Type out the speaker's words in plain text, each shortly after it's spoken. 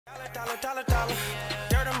Dollar.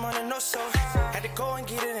 Dirt and money, no soul. Had to go and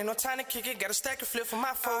get it, ain't no time to kick it. Got a stack and flip for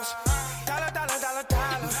my foes. Dollar.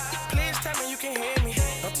 Please tell me you can hear me.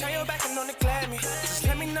 Don't turn your back and don't neglect me. Just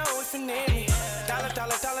let me know if you need me. Dollar.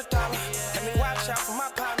 Let me watch out for my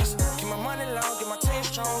partners. Keep my money low, get my team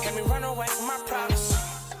strong. Let me run away from my problems.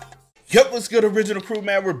 Yep, what's good, original crew,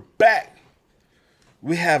 man? We're back.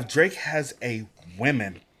 We have Drake has a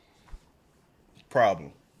women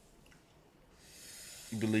problem.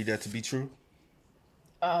 You believe that to be true?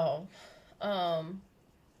 Yeah,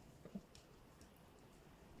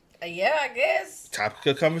 I guess. Topic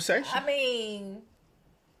of conversation?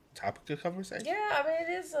 Topic of conversation? Yeah, I mean, it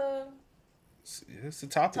is it's a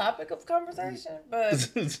topic of conversation, but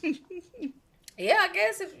yeah, I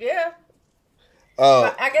guess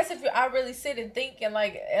I guess if I really sit and think and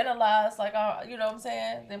like analyze, like, you know what I'm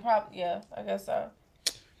saying, then probably, yeah, I guess so.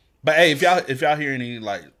 But hey, if y'all hear any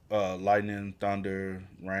like lightning, thunder,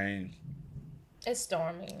 rain, it's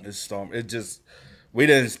storming. We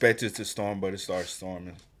didn't expect it to storm, but it started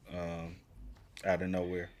storming out of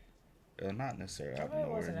nowhere. Not necessarily out of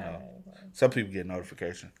nowhere. No. Some people get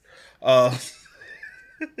notification.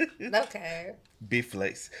 Okay. Beef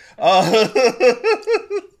flakes.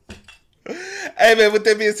 Hey man, with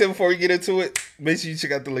that being said, before we get into it, make sure you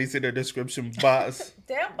check out the links in the description box.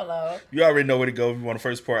 Down below. You already know where to go if you want the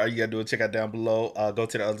first part. All you gotta do is check out down below. Go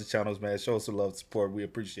to the other channels, man. Show us some love and support. We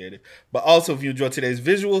appreciate it. But also, if you enjoyed today's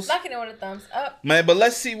visuals, like it with a thumbs up. Man, but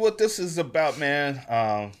let's see what this is about,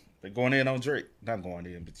 man. They're going in on Drake. Not going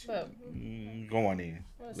in, but going in.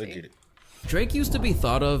 Let's get it. Drake used to be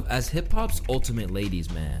thought of as hip-hop's ultimate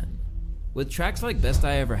ladies' man. With tracks like Best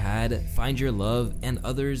I Ever Had, Find Your Love, and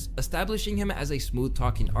others establishing him as a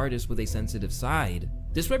smooth-talking artist with a sensitive side,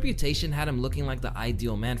 this reputation had him looking like the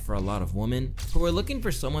ideal man for a lot of women who were looking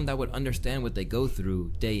for someone that would understand what they go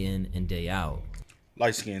through day in and day out.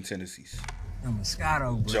 Light-skinned tendencies. I'm a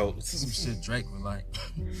Moscato, bro. Jokes. Some shit Drake would like.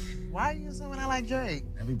 Why are you someone I like Drake?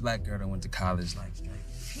 Every black girl that went to college likes Drake.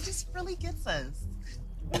 He just really gets us.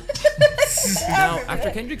 Now, after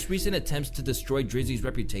Kendrick's recent attempts to destroy Drizzy's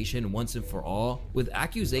reputation once and for all, with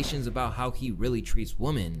accusations about how he really treats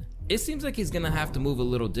women, it seems like he's gonna have to move a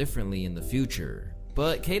little differently in the future.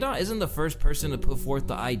 But K-Dot isn't the first person to put forth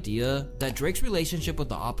the idea that Drake's relationship with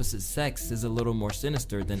the opposite sex is a little more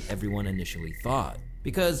sinister than everyone initially thought.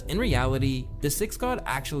 Because in reality, the Six God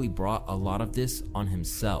actually brought a lot of this on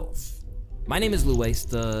himself. My name is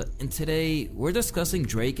Luesta, and today we're discussing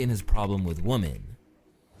Drake and his problem with women.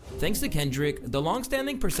 Thanks to Kendrick, the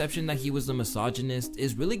long-standing perception that he was a misogynist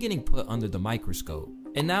is really getting put under the microscope.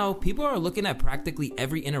 And now, people are looking at practically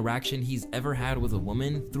every interaction he's ever had with a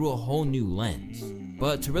woman through a whole new lens.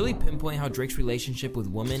 But to really pinpoint how Drake's relationship with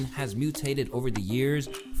women has mutated over the years,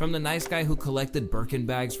 from the nice guy who collected Birkin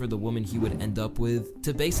bags for the woman he would end up with,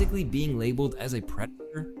 to basically being labeled as a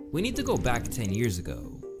predator, we need to go back 10 years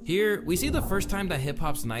ago. Here, we see the first time that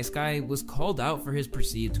hip-hop's nice guy was called out for his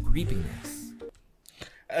perceived creepiness.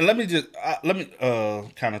 And let me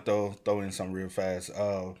kind of throw in something real fast.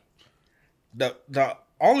 The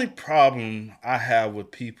only problem I have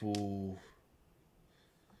with people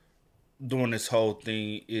doing this whole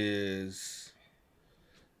thing is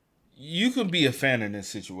you can be a fan in this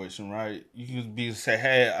situation, right? You can say,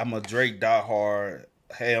 hey, I'm a Drake diehard.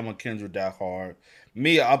 Hey, I'm a Kendrick diehard.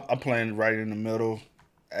 Me, I'm playing right in the middle.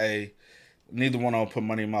 Hey, neither one of them put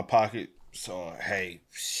money in my pocket. So, hey,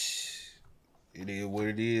 it is what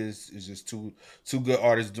it is. It's just two good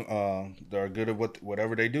artists that are good at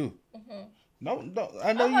whatever they do. Mm-hmm. No,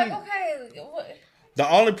 I know okay. What? The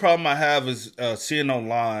only problem I have is seeing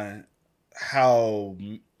online how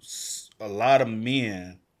a lot of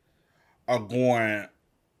men are going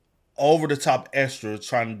over the top extra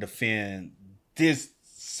trying to defend this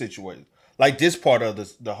situation, like this part of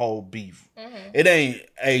the whole beef. Mm-hmm. It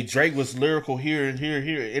ain't. Drake was lyrical here and here.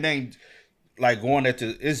 It ain't like going at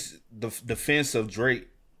it's the defense of Drake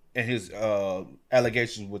and his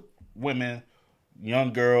allegations with women,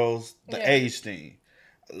 young girls, the age thing.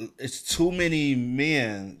 It's too many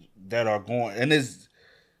men that are going, and it's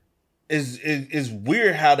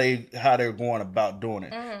weird how they're going about doing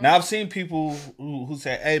it. Mm-hmm. Now I've seen people who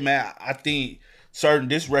say, "Hey man, I think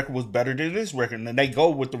this record was better than this record," and then they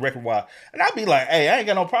go with the record why, and I'd be like, "Hey, I ain't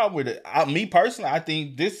got no problem with it. Me personally, I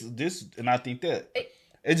think this, and I think that."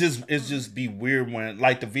 It's just be weird when,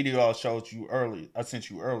 like the video I sent you earlier,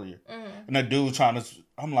 mm-hmm. and that dude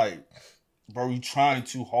I'm like, bro, you trying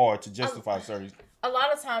too hard to justify certain. A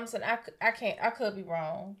lot of times, and I could be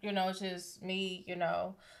wrong. You know, it's just me,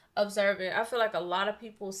 observing. I feel like a lot of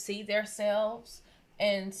people see themselves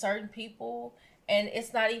in certain people, and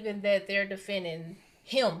it's not even that they're defending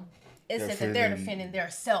him. it said that they're defending their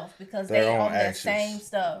self because their they own own that actions. same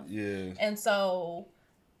stuff. Yeah. And so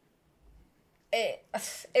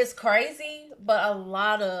it's crazy, but a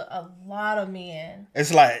lot of men.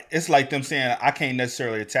 It's like them saying I can't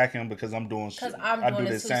necessarily attack him because I'm doing shit. Because I'm doing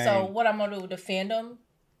it too. So what I'm gonna do? Defend them?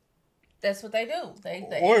 That's what they do.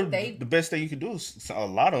 They the best thing you can do is a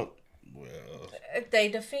lot of they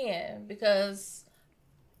defend because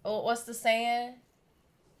what's the saying?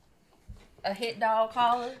 A hit dog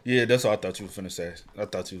collar. Yeah, that's what I thought you were finna say. I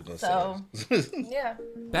thought you were gonna say that. Yeah.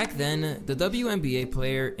 Back then, the WNBA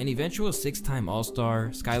player and eventual 6-time All-Star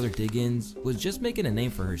Skylar Diggins was just making a name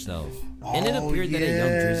for herself, and it appeared that a young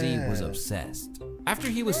Drizzy was obsessed. After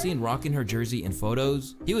he was seen rocking her jersey in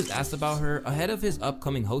photos, he was asked about her ahead of his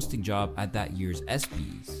upcoming hosting job at that year's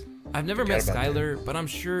ESPYs. I've never met Skylar, but I'm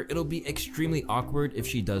sure it'll be extremely awkward if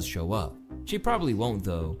she does show up. She probably won't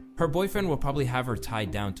though. Her boyfriend will probably have her tied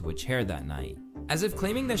down to a chair that night. As if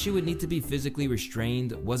claiming that she would need to be physically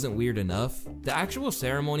restrained wasn't weird enough, the actual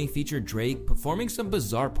ceremony featured Drake performing some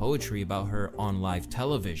bizarre poetry about her on live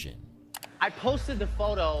television. I posted the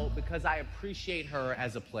photo because I appreciate her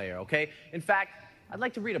as a player, okay? In fact, I'd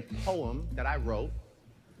like to read a poem that I wrote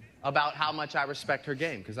about how much I respect her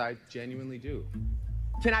game, because I genuinely do.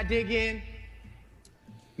 Can I dig in?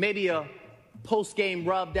 Maybe a post-game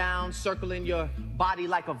rub down, circling your body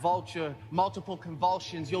like a vulture, multiple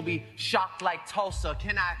convulsions, you'll be shocked like Tulsa.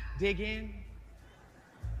 Can I dig in?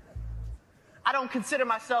 I don't consider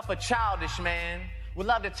myself a childish man. Would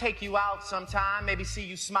love to take you out sometime, maybe see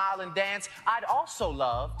you smile and dance. I'd also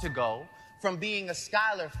love to go from being a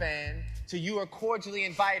Skylar fan to you are cordially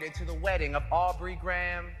invited to the wedding of Aubrey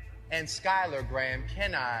Graham and Skylar Graham.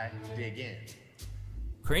 Can I dig in?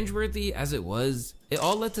 Cringeworthy as it was, it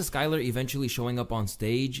all led to Skylar eventually showing up on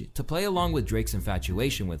stage to play along with Drake's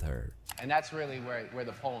infatuation with her. And that's really where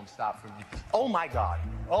the poem stopped for me. Oh my God.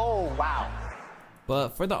 Oh, wow. But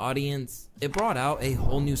for the audience, it brought out a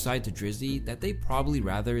whole new side to Drizzy that they probably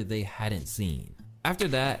rather they hadn't seen. After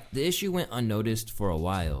that, the issue went unnoticed for a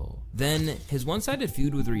while. Then, his one-sided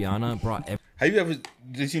feud with Rihanna brought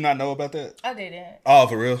did you not know about that? I didn't. Oh,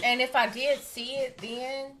 for real? And if I did see it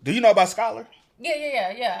then... Do you know about Skylar?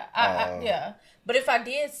 Yeah. Yeah. But if I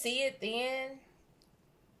did see it then...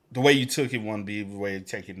 The way you took it wouldn't be the way you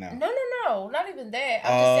take it now. No, not even that.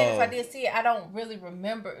 I'm just saying if I did see it, I don't really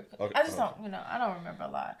remember. Okay. I just don't, I don't remember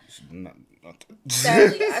a lot.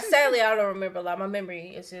 Sadly, I don't remember a lot. My memory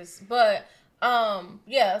is just, but,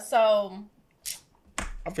 yeah, so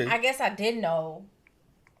I guess I did know.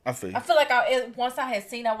 I feel like once I had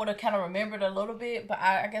seen, I would have kind of remembered a little bit, but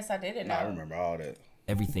I guess I didn't know. I remember all that.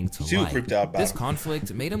 Everything to life. This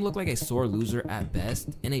conflict made him look like a sore loser at best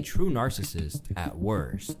and a true narcissist at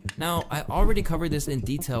worst. Now, I already covered this in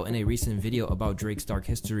detail in a recent video about Drake's dark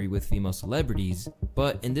history with female celebrities,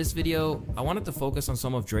 but in this video, I wanted to focus on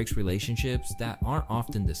some of Drake's relationships that aren't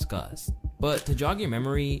often discussed. But to jog your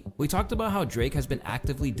memory, we talked about how Drake has been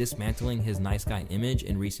actively dismantling his nice guy image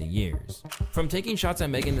in recent years. From taking shots at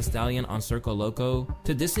Megan Thee Stallion on Circo Loco,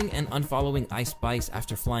 to dissing and unfollowing Ice Spice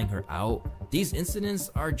after flying her out, these incidents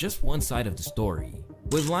are just one side of the story.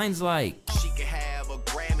 With lines like, "She could have a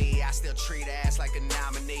Grammy, I still treat her ass like a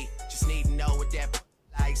nominee. Just need to know what that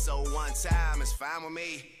like, so one time is fine with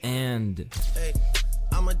me." And, "Hey,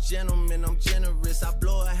 I'm a gentleman, I'm generous. I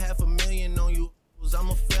blow $500,000 on you. I'm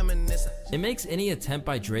a feminist." It makes any attempt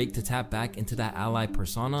by Drake to tap back into that ally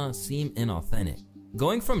persona seem inauthentic.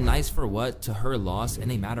 Going from nice for what to her loss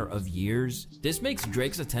in a matter of years, this makes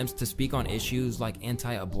Drake's attempts to speak on issues like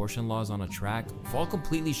anti-abortion laws on a track fall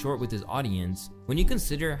completely short with his audience when you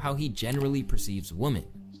consider how he generally perceives women.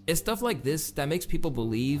 It's stuff like this that makes people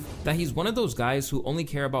believe that he's one of those guys who only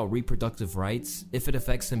care about reproductive rights if it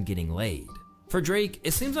affects him getting laid. For Drake,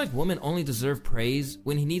 it seems like women only deserve praise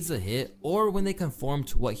when he needs a hit or when they conform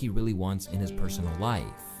to what he really wants in his personal life.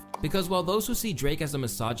 Because while those who see Drake as a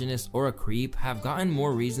misogynist or a creep have gotten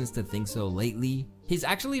more reasons to think so lately, he's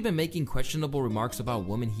actually been making questionable remarks about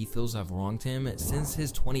women he feels have wronged him since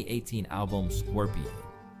his 2018 album Scorpion.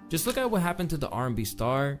 Just look at what happened to the R&B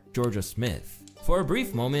star, Georgia Smith. For a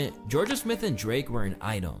brief moment, Georgia Smith and Drake were an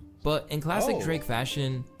item, but in classic Drake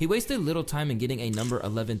fashion, he wasted little time in getting a number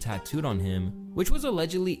 11 tattooed on him, which was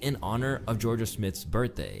allegedly in honor of Georgia Smith's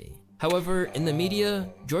birthday. However, in the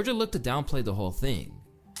media, Georgia looked to downplay the whole thing.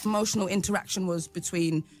 Emotional interaction was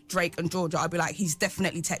between Drake and Georgia. I'd be like, he's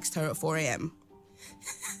definitely texted her at 4 a.m.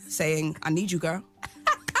 saying, "I need you, girl."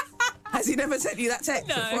 Has he never sent you that text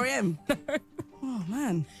at 4 a.m.? No. Oh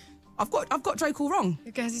man, I've got Drake all wrong. I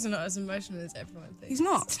guess he's not as emotional as everyone thinks. He's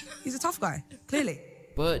not. He's a tough guy, clearly.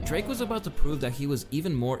 But Drake was about to prove that he was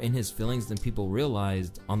even more in his feelings than people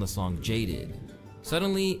realized on the song Jaded.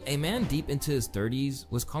 Suddenly, a man deep into his 30s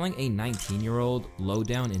was calling a 19-year-old low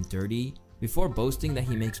down and dirty before boasting that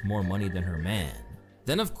he makes more money than her man.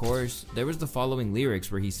 Then of course, there was the following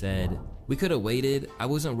lyrics where he said, "We could have waited, I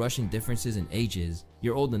wasn't rushing differences in ages,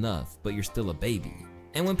 you're old enough, but you're still a baby."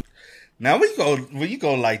 And when now when you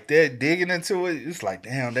go like that, digging into it, it's like,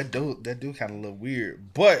 damn, that dude kind of look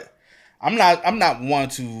weird. But I'm not one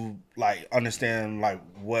to like understand like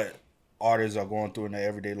what artists are going through in their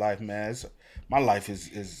everyday life, man. My life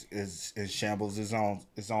is in shambles, its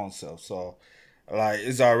own self. So like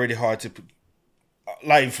it's already hard to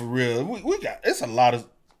like for real. We got it's a lot of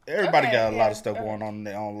everybody got a lot of stuff going on in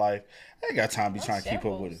their own life. I ain't got time to be trying to keep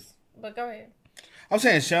up with it. But go ahead. I'm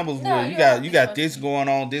saying shambles. No, you got this going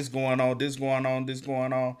on, this going on, this going on, this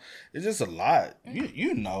going on. It's just a lot.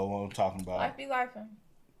 You know what I'm talking about. Life be lifing.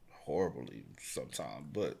 Horribly sometimes,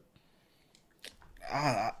 but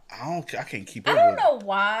I can't keep up. I don't know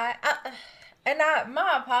why.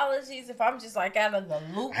 My apologies if I'm just like out of the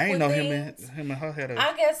loop. I ain't know him and her had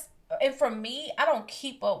I guess, and for me, I don't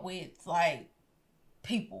keep up with like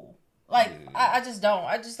people. Like I just don't.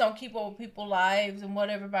 I just don't keep up with people's lives and what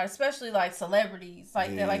everybody, especially like celebrities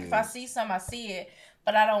like that. Like if I see something, I see it,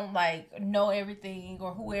 but I don't like know everything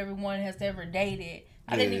or who everyone has ever dated.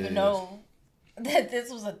 I didn't even know that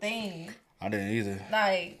this was a thing. I didn't either.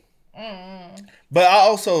 Like, but I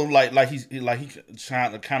also like he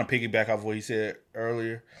trying to kind of piggyback off what he said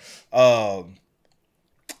earlier. Let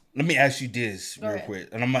me ask you this real quick,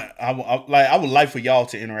 and I would like for y'all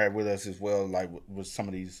to interact with us as well, like with some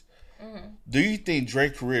of these. Do you think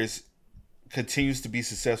Drake's career continues to be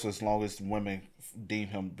successful as long as women deem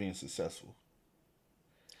him being successful?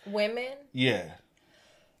 Women? Yeah.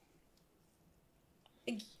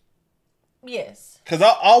 Yes. Because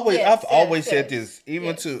I've always said this,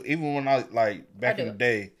 even when I like back in the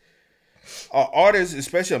day, artists,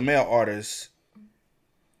 especially a male artist,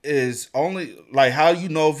 is only like how you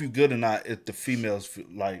know if you're good or not if the females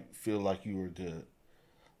feel like you were good.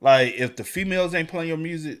 Like if the females ain't playing your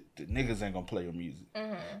music, the niggas ain't gonna play your music.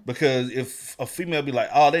 Because if a female be like,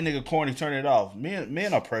 "Oh, that nigga corny, turn it off,"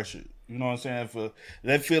 men are pressured. You know what I'm saying? For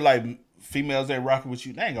they feel like females ain't rocking with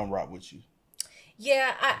you, they ain't gonna rock with you.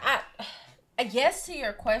 Yeah, I guess to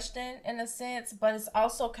your question in a sense, but it's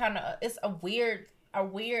also kind of it's a weird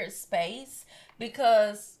space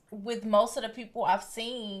because with most of the people I've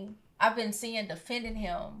been seeing defending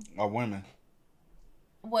him are women.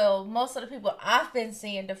 Well, most of the people I've been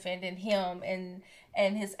seeing defending him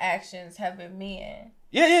and his actions have been men.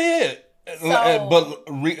 Yeah. So,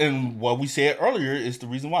 and what we said earlier is the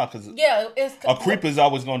reason why, because a creep is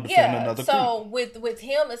always going to defend another creep. So with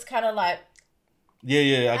him, it's kind of like I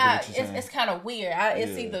get what you're saying. It's kind of weird.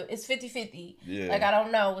 It's 50-50. Yeah. Like I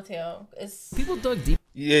don't know with him. It's people dug deep.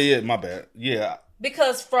 Yeah. My bad. Yeah.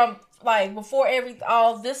 Because from like before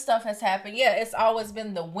all this stuff has happened, it's always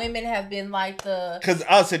been the women have been like the. Because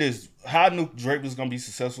I'll say this: how I knew Drake was gonna be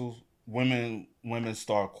successful. Women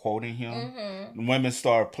start quoting him. Mm-hmm. Women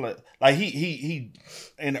start play like he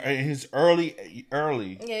in his early.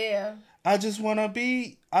 Yeah. I just wanna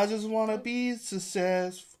be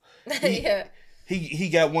successful. He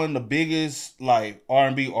got one of the biggest like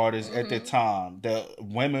R&B artists at that time that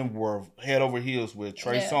women were head over heels with.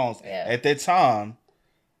 Trey Songz at that time.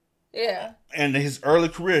 Yeah. And in his early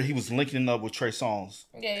career, he was linking up with Trey Songz.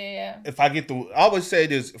 Yeah. I always say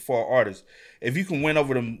this for artists: if you can win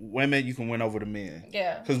over the women, you can win over the men.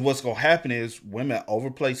 Yeah. Because what's gonna happen is women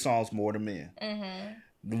overplay songs more than men. Mm-hmm.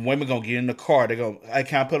 The women gonna get in the car. They go, "I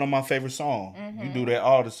can't put on my favorite song." Mm-hmm. You do that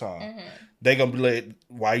all the time. Mm-hmm. They gonna be like,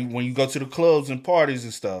 when you go to the clubs and parties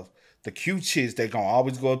and stuff, the cute chicks, they gonna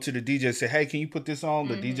always go up to the DJ and say, "Hey, can you put this on?"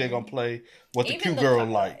 The DJ gonna play what the cute girl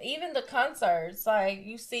like. Even the concerts, like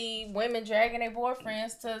you see women dragging their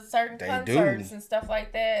boyfriends to certain concerts and stuff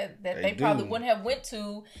like that they probably wouldn't have went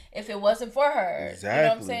to if it wasn't for her. Exactly. You know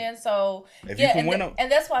what I'm saying? So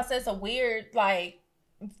and that's why I said it's a weird like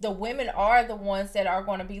the women are the ones that are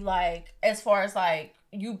going to be like as far as like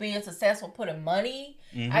you being successful, putting money,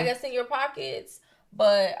 I guess, in your pockets.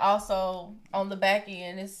 But also on the back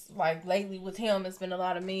end, it's like lately with him, it's been a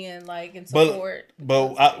lot of men like in support.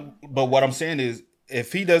 But what I'm saying is,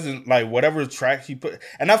 if he doesn't like whatever track he put,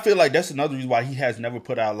 and I feel like that's another reason why he has never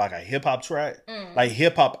put out like a hip hop track, like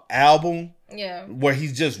hip hop album, where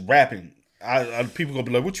he's just rapping. People gonna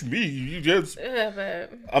be like, "What you mean? You just?"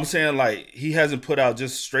 I'm saying like he hasn't put out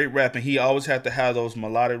just straight rapping. He always had to have those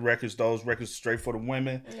melodic records, those records straight for the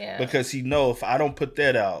women, because he know if I don't put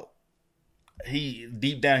that out. He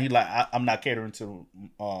deep down, he like I'm not catering to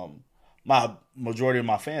my majority of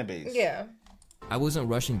my fan base. Yeah. I wasn't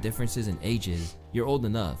rushing differences in ages. You're old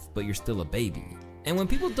enough, but you're still a baby. And when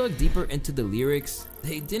people dug deeper into the lyrics,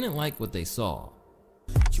 they didn't like what they saw.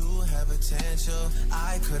 You have potential,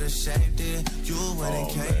 I could have shaped it. You wouldn't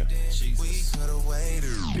caved it. We could have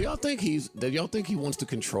waited. Do y'all think he wants to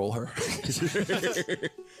control her?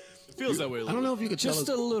 Feels that way. I don't know if you could tell Just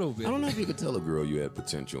a little bit. I don't know if you could tell a girl you had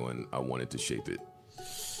potential and I wanted to shape it.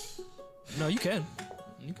 No, you can.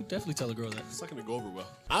 You could definitely tell a girl that. It's not gonna go over well.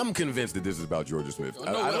 I'm convinced that this is about Georgia Smith.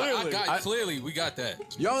 Clearly, we got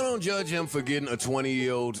that. Y'all don't judge him for getting a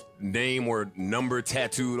 20-year-old name or number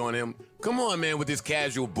tattooed on him. Come on, man, with this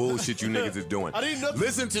casual bullshit you niggas is doing. I didn't know.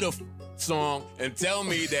 Listen to the song and tell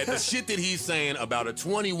me that the shit that he's saying about a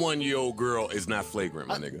 21-year-old girl is not flagrant,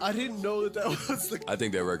 my nigga. I didn't know that was the. I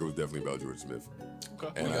think that record was definitely about Georgia Smith.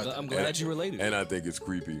 Okay. And I'm glad you related. And I think it's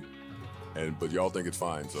creepy. But y'all think it's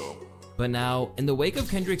fine, so. But now, in the wake of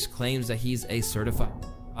Kendrick's claims that he's a certified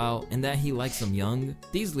and that he likes them young,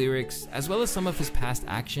 these lyrics, as well as some of his past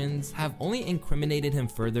actions, have only incriminated him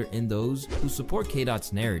further in those who support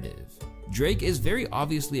K-Dot's narrative. Drake is very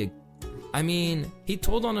obviously he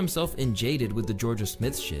told on himself in Jaded with the Georgia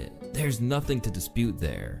Smith shit. There's nothing to dispute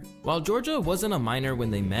there. While Georgia wasn't a minor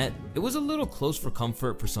when they met, it was a little close for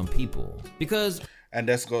comfort for some people. Because... And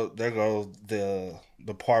there goes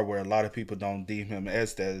the part where a lot of people don't deem him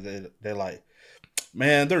as that. They're like,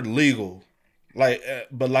 man, they're legal. Like,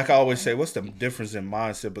 but like I always say, what's the difference in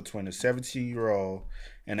mindset between a 17-year-old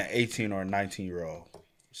and an 18 or a 19-year-old?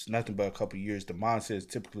 It's nothing but a couple of years. The mindset is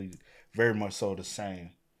typically very much so the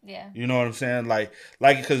same. Yeah. You know what I'm saying? Like,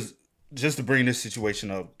 because just to bring this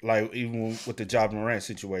situation up, like even with the Ja Morant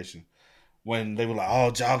situation, when they were like,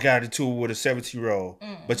 oh, Ja got into it with a 17-year-old,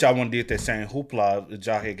 but y'all want to did that same hoopla if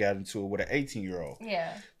Ja had got into it with an 18-year-old.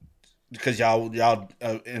 Yeah. Because y'all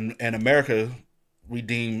in America, we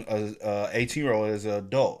deem a 18-year-old as an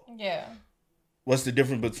adult. Yeah. What's the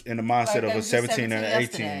difference in the mindset of a 17 and an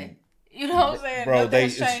 18? You know what I'm saying? Bro,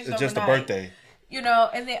 it's just a birthday. You know,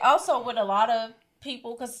 and then also with a lot of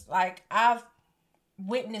people, because like I've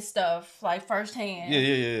witnessed stuff like firsthand.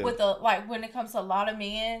 Yeah. With when it comes to a lot of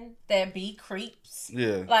men that be creeps.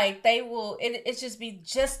 Yeah. Like they will, it's just be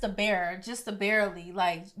just barely.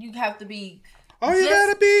 Like you have to be. All you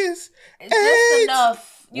gotta be is just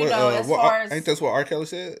enough. You know, as far as ain't that's what R. Kelly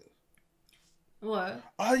said? What?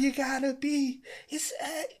 All you gotta be is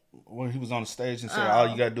when he was on the stage and said, all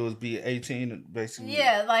you gotta do is be 18, basically.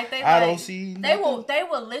 Yeah, like they. Don't see. They will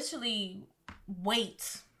literally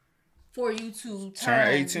wait for you to turn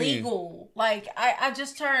 18. Legal. Like I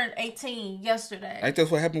just turned 18 yesterday. Ain't that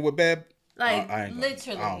what happened with Bab? Like I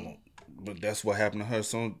literally. don't know. But that's what happened to her.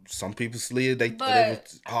 Some people slid. I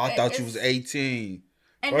thought you was 18.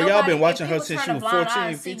 And bro, y'all been watching her since she was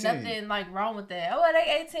 14, 15. See nothing like wrong with that. Oh,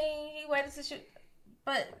 they 18. He waited to shoot.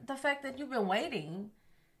 But the fact that you've been waiting,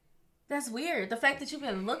 that's weird. The fact that you've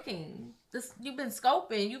been looking, you've been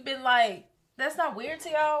scoping, you've been like, that's not weird to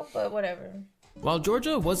y'all, but whatever. While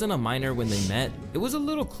Georgia wasn't a minor when they met, it was a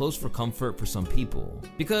little close for comfort for some people.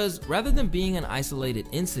 Because rather than being an isolated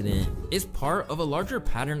incident, it's part of a larger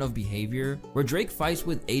pattern of behavior where Drake fights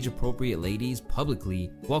with age-appropriate ladies publicly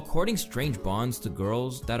while courting strange bonds to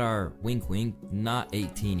girls that are, wink wink, not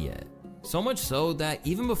 18 yet. So much so that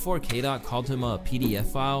even before K-Dot called him a PDF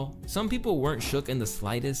file, some people weren't shook in the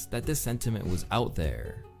slightest that this sentiment was out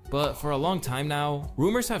there. But for a long time now,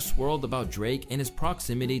 rumors have swirled about Drake and his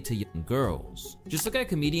proximity to young girls. Just look at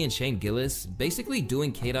comedian Shane Gillis basically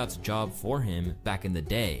doing K-Dot's job for him back in the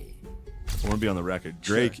day. I want to be on the record.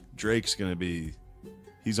 Drake's going to be,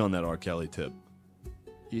 he's on that R. Kelly tip.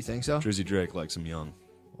 You think so? Drizzy Drake likes him young.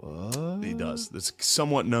 What? He does. It's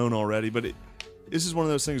somewhat known already, but this is one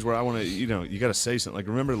of those things where I want to, you got to say something. Like,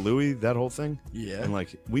 remember Louis, that whole thing? Yeah. And like,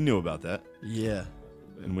 we knew about that. Yeah.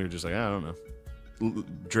 And we were just like, I don't know.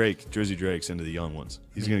 Drizzy Drake's into the young ones.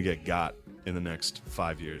 He's going to get got in the next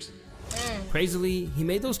 5 years. Crazily, he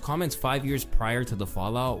made those comments 5 years prior to the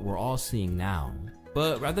fallout we're all seeing now.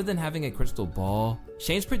 But rather than having a crystal ball,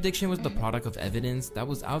 Shane's prediction was the product of evidence that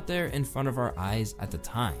was out there in front of our eyes at the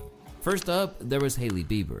time. First up, there was Hailey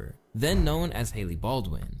Bieber, then known as Hailey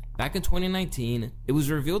Baldwin. Back in 2019, it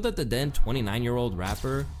was revealed that the then 29-year-old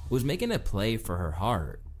rapper was making a play for her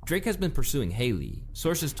heart. Drake has been pursuing Hailey,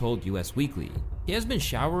 sources told US Weekly. He has been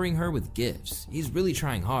showering her with gifts. He's really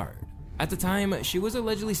trying hard. At the time, she was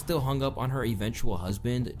allegedly still hung up on her eventual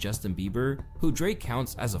husband, Justin Bieber, who Drake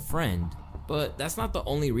counts as a friend, but that's not the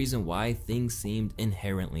only reason why things seemed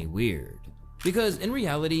inherently weird. Because in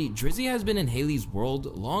reality, Drizzy has been in Hailey's world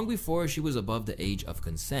long before she was above the age of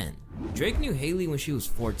consent. Drake knew Hailey when she was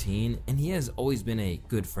 14, and he has always been a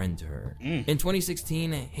good friend to her. In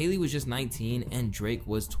 2016, Hailey was just 19 and Drake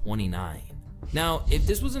was 29. Now, if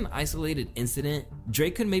this was an isolated incident,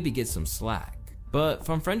 Drake could maybe get some slack. But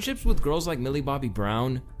from friendships with girls like Millie Bobby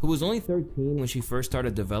Brown, who was only 13 when she first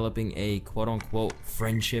started developing a quote-unquote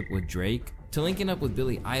friendship with Drake, to linking up with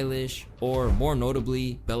Billie Eilish, or more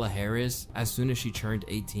notably, Bella Harris, as soon as she turned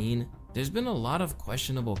 18, there's been a lot of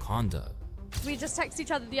questionable conduct. We just texted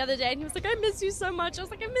each other the other day and he was like, I miss you so much. I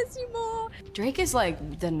was like, I miss you more. Drake is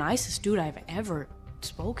like the nicest dude I've ever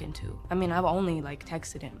spoken to. I mean, I've only like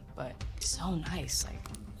texted him, but so nice. Like.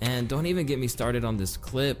 And don't even get me started on this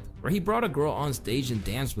clip where he brought a girl on stage and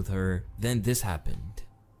danced with her, then this happened.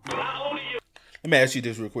 Let me ask you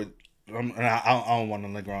this real quick, and I don't want to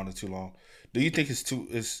linger on it too long. Do you think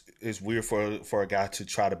it's weird for a guy to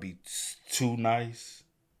try to be too nice?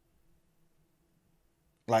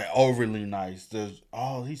 Like overly nice.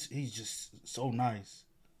 He's just so nice.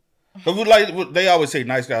 But like they always say,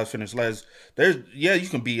 nice guys finish last. You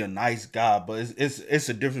can be a nice guy, but it's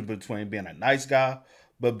a difference between being a nice guy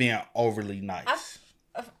but being overly nice.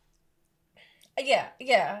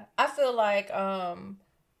 Yeah. I feel like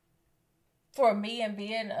for me and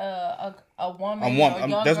being a woman,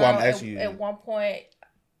 that's why I'm asking you. At one point,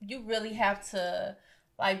 you really have to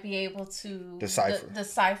like be able to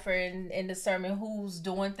decipher and discern who's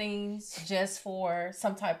doing things just for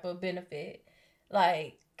some type of benefit.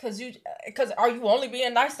 Like, cause are you only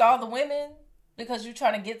being nice to all the women because you're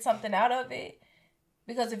trying to get something out of it?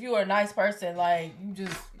 Because if you are a nice person, like you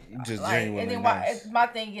just like, genuinely and then nice. my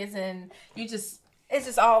thing is, and it's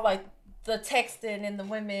just all like the texting and the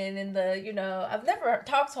women and the I've never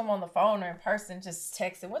talked to him on the phone or in person, just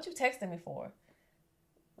texting. What you texting me for?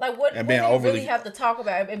 Like what do you really have to talk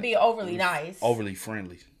about and be overly nice? Overly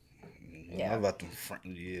friendly. Yeah. How about them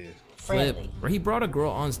friendly? Yeah. Clip where he brought a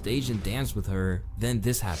girl on stage and danced with her, then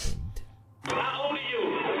this happened.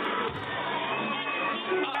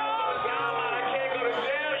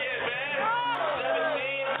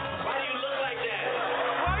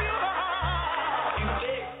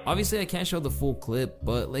 Obviously, I can't show the full clip,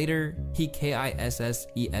 but later, he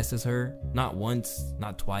KISSES's her, not once,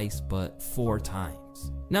 not twice, but 4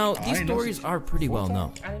 times. Now, these stories are pretty well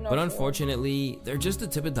known, but unfortunately, they're just the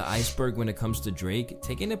tip of the iceberg when it comes to Drake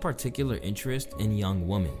taking a particular interest in young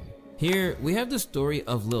women. Here, we have the story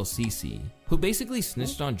of Lil Cece, who basically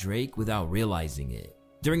snitched on Drake without realizing it.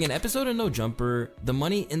 During an episode of No Jumper, the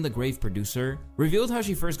Money in the Grave producer revealed how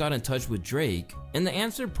she first got in touch with Drake, and the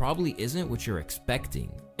answer probably isn't what you're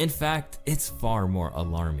expecting. In fact, it's far more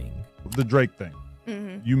alarming. The Drake thing.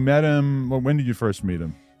 Mm-hmm. You met him, well, when did you first meet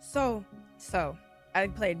him? So I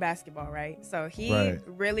played basketball, right? So he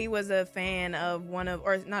really was a fan of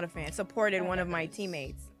supported one of my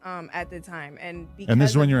teammates at the time. And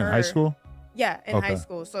this is when you're in high school? Yeah, in high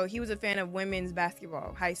school. So he was a fan of women's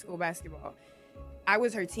basketball, high school basketball. I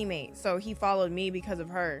was her teammate, so he followed me because of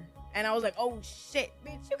her. And I was like, oh shit,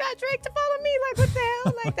 bitch, you got Drake to follow me? Like, what the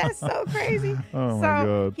hell? Like, that's so crazy. Oh my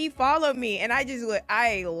God. He followed me, and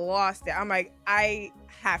I lost it. I'm like, I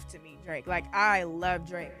have to meet Drake. Like, I love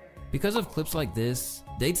Drake. Because of clips like this,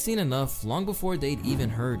 they'd seen enough long before they'd even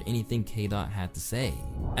heard anything K-Dot had to say.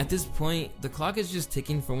 At this point, the clock is just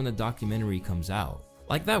ticking for when the documentary comes out.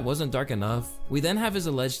 Like that wasn't dark enough, we then have his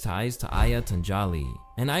alleged ties to Aya Tanjali,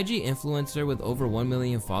 an IG influencer with over 1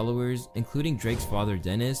 million followers, including Drake's father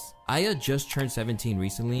Dennis. Aya just turned 17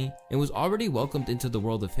 recently and was already welcomed into the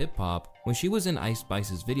world of hip-hop when she was in Ice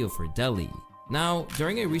Spice's video for Delhi. Now,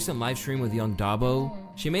 during a recent live stream with Young Dabo,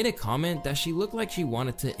 she made a comment that she looked like she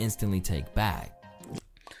wanted to instantly take back.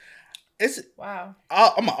 Wow.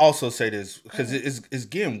 I'm gonna also say this because it's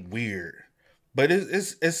getting weird, but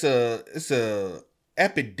it's a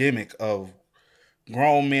epidemic of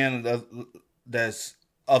grown men that's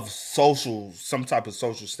of some type of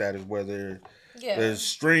social status, whether there's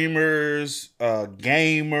streamers,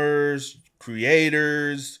 gamers,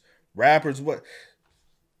 creators, rappers,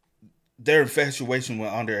 their infatuation with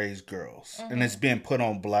underage girls, and it's being put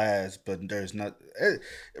on blast. But there's not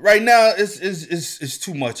right now. It's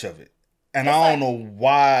too much of it, and I don't know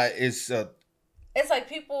why it's. It's like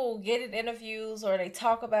people get in interviews or they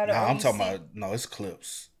talk about it. I'm talking about it's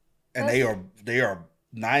clips, and they are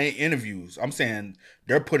not interviews. I'm saying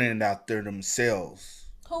they're putting it out there themselves.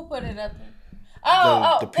 Who put it out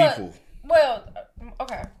there? The people.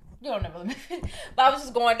 Okay, you don't never. But I was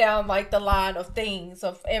just going down like the line of things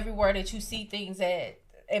of everywhere that you see things at,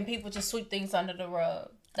 and people just sweep things under the rug.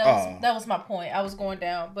 That was my point. I was going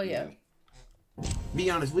down, but yeah. Be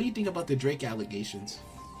honest. What do you think about the Drake allegations?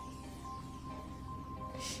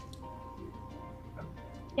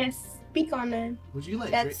 Yes, speak on that. Would you let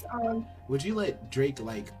That's Drake? Would you let Drake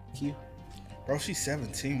like you? Bro, she's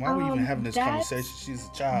 17. Why are we even having this conversation? She's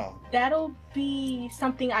a child. That'll be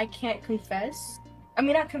something I can't confess. I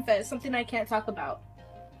mean, not confess. Something I can't talk about.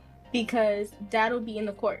 Because Dad'll be in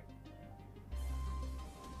the court.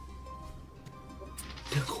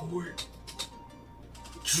 The court.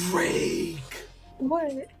 Drake.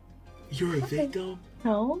 What? You're a victim?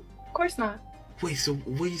 No, of course not. Wait, so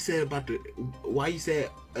what you said about why you said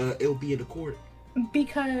it'll be in the court?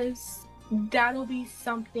 Because that'll be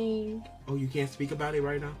something Oh, you can't speak about it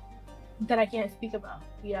right now? that I can't speak about.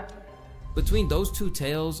 Yeah. Between those two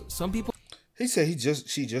tales, some people... He said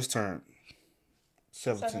she just turned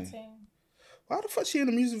 17. Why the fuck she in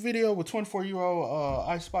a music video with 24-year-old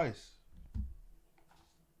Ice Spice?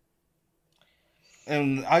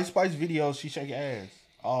 And Ice Spice videos, she shake ass.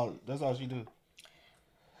 That's all she do.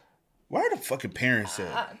 Where are the fucking parents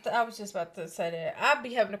at? I was just about to say that. I'd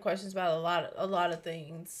be having questions about a lot of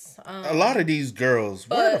things. A lot of these girls.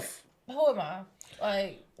 But who am I?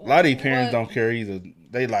 Like, a lot of these parents don't care either.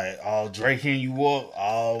 They like, oh, Drake hitting you up.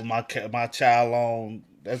 Oh, my child on.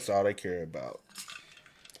 That's all they care about.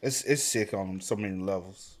 It's sick on so many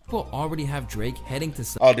levels. People already have Drake heading to...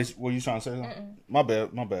 Oh, this, were you trying to say something? My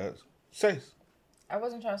bad. Say it. I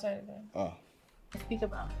wasn't trying to say anything. Oh. Speak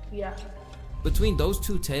about. Yeah. Between those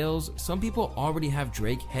two tales, some people already have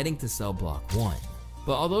Drake heading to cell block 1.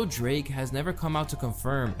 But although Drake has never come out to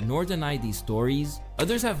confirm nor deny these stories,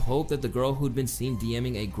 others have hoped that the girl who'd been seen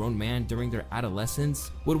DMing a grown man during their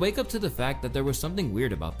adolescence would wake up to the fact that there was something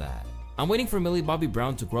weird about that. I'm waiting for Millie Bobby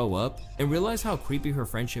Brown to grow up and realize how creepy her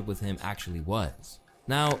friendship with him actually was.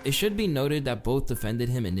 Now, it should be noted that both defended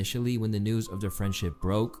him initially when the news of their friendship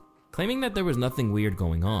broke, claiming that there was nothing weird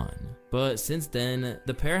going on. But since then,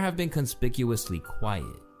 the pair have been conspicuously quiet.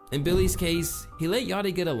 In Billy's case, he let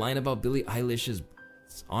Yachty get a line about Billie Eilish's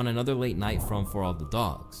on another late night from For All the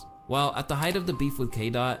Dogs. While at the height of the beef with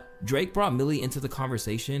K-Dot, Drake brought Millie into the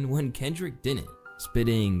conversation when Kendrick didn't,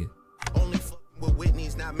 spitting, "Only with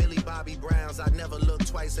Whitney's, not Millie Bobby Brown's. I never looked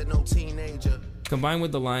twice at no teenager." Combined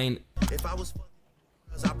with the line, "If I was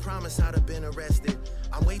I promise I'd have been arrested.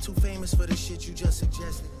 I'm way too famous for the shit you just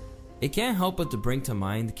suggested." It can't help but to bring to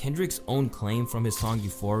mind Kendrick's own claim from his song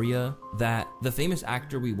Euphoria that the famous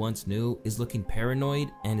actor we once knew is looking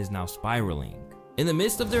paranoid and is now spiraling. In the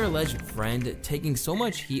midst of their alleged friend taking so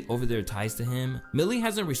much heat over their ties to him, Millie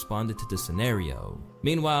hasn't responded to the scenario.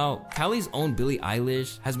 Meanwhile, Callie's own Billie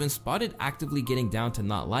Eilish has been spotted actively getting down to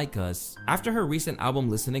Not Like Us after her recent album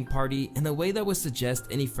listening party in a way that would suggest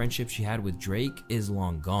any friendship she had with Drake is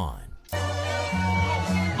long gone.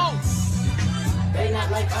 They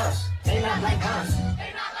not like us. They not like us.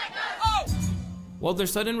 They not like us. Oh! While their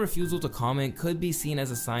sudden refusal to comment could be seen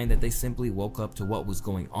as a sign that they simply woke up to what was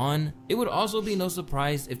going on, it would also be no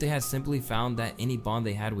surprise if they had simply found that any bond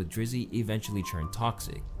they had with Drizzy eventually turned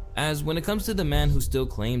toxic. As when it comes to the man who still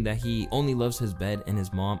claimed that he only loves his bed and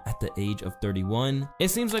his mom at the age of 31, it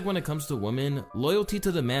seems like when it comes to women, loyalty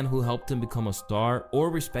to the man who helped him become a star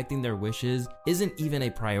or respecting their wishes isn't even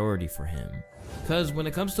a priority for him. Cause when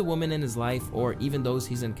it comes to women in his life or even those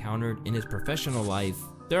he's encountered in his professional life,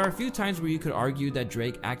 there are a few times where you could argue that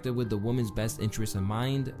Drake acted with the woman's best interest in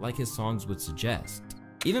mind, like his songs would suggest.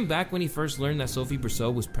 Even back when he first learned that Sophie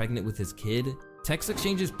Brousseau was pregnant with his kid, text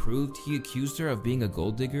exchanges proved he accused her of being a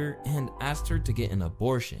gold digger and asked her to get an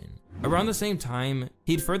abortion. Around the same time,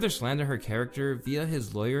 he'd further slander her character via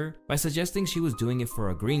his lawyer by suggesting she was doing it for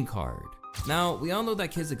a green card. Now, we all know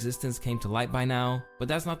that Kid's existence came to light by now, but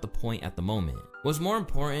that's not the point at the moment. What's more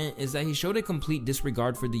important is that he showed a complete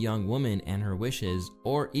disregard for the young woman and her wishes,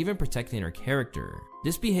 or even protecting her character.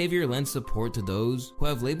 This behavior lends support to those who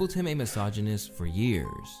have labeled him a misogynist for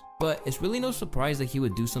years. But it's really no surprise that he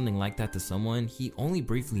would do something like that to someone he only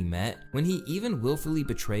briefly met when he even willfully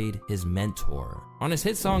betrayed his mentor. On his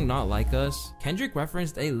hit song Not Like Us, Kendrick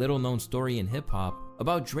referenced a little known story in hip hop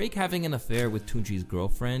about Drake having an affair with Tunji's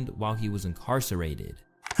girlfriend while he was incarcerated.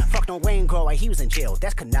 Fuck no Wayne girl while he was in jail,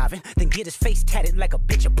 that's conniving. Then get his face tatted like a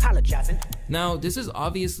bitch apologizing. Now, this is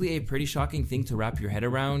obviously a pretty shocking thing to wrap your head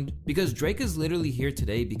around, because Drake is literally here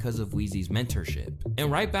today because of Weezy's mentorship.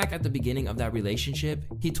 And right back at the beginning of that relationship,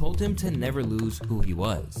 he told him to never lose who he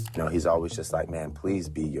was. You know, he's always just like, man, please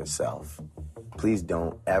be yourself. Please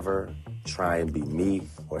don't ever try and be me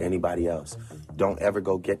or anybody else. Don't ever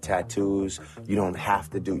go get tattoos. You don't have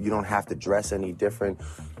to dress any different,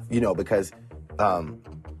 you know, because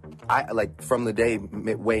I like from the day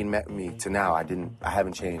Wayne met me to now, I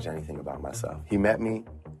haven't changed anything about myself. He met me,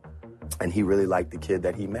 And he really liked the kid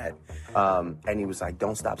that he met. And he was like,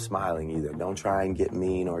 don't stop smiling either. Don't try and get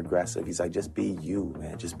mean or aggressive. He's like, just be you,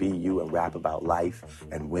 man. Just be you and rap about life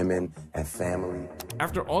and women and family.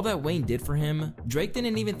 After all that Wayne did for him, Drake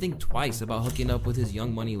didn't even think twice about hooking up with his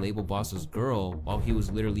Young Money label boss's girl while he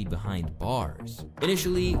was literally behind bars.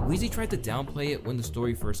 Initially, Weezy tried to downplay it when the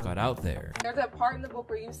story first got out there. There's a part in the book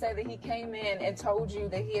where you say that he came in and told you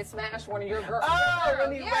that he had smashed one of your girls. Oh,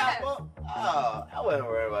 when he yes. rap up? Oh, I wasn't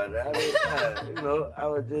worried about that. I mean, you know, I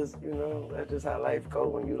was just, you know, that's just how life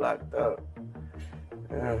goes when you locked up.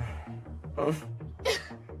 Yeah,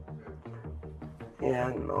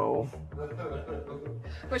 I know.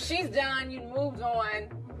 But she's done, you moved on,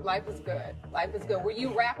 life is good. Life is good. Will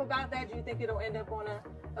you rap about that? Do you think it'll end up on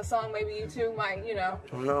a song maybe you two might, you know?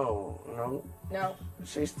 No. No?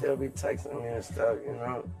 She still be texting me and stuff, you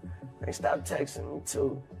know? They stop texting me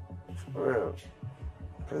too, for real.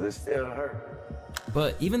 Cause it still hurt.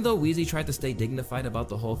 But even though Weezy tried to stay dignified about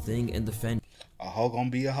the whole thing and defend, a hoe gonna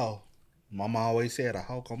be a hoe. Mama always said a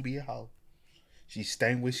hoe gonna be a hoe. She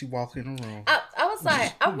stank when she walk in the room. I was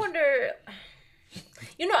like, I wonder,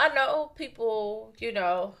 you know, I know people, you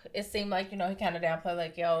know, it seemed like, you know, he kind of downplayed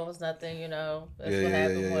like, yo, it was nothing, you know, that's what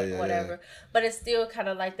happened, whatever. But it's still kind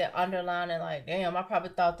of like that underlining, like, damn, I probably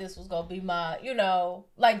thought this was going to be my, you know,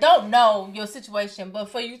 like, don't know your situation, but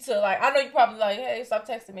for you to, like, I know you probably like, hey, stop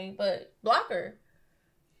texting me, but block her.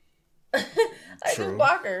 Like, just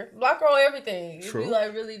block her on everything. If you,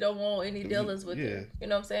 like, really don't want any dealings with her. You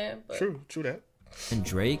know what I'm saying? But, True that. And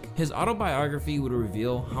Drake, his autobiography would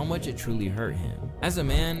reveal how much it truly hurt him. As a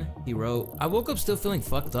man, he wrote, I woke up still feeling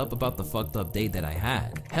fucked up about the fucked up date that I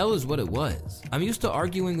had. Hell is what it was. I'm used to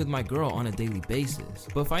arguing with my girl on a daily basis,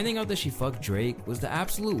 but finding out that she fucked Drake was the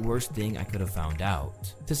absolute worst thing I could have found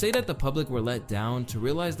out. To say that the public were let down to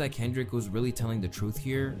realize that Kendrick was really telling the truth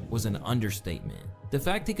here was an understatement. The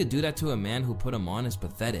fact he could do that to a man who put him on is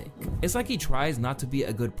pathetic. It's like he tries not to be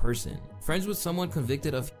a good person. Friends with someone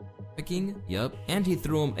convicted of yup, and he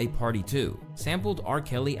threw him a party too. Sampled R.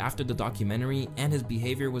 Kelly after the documentary and his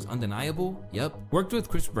behavior was undeniable, yup. Worked with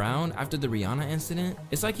Chris Brown after the Rihanna incident.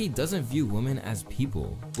 It's like he doesn't view women as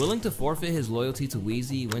people. Willing to forfeit his loyalty to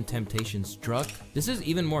Weezy when temptation struck. This is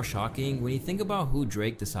even more shocking when you think about who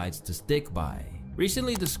Drake decides to stick by.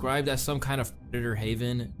 Recently described as some kind of predator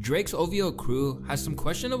haven, Drake's OVO crew has some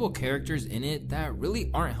questionable characters in it that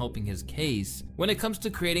really aren't helping his case when it comes to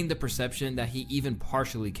creating the perception that he even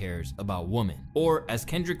partially cares about women. Or as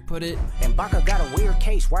Kendrick put it, and Baka got a weird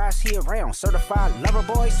case, why is he around? Certified lover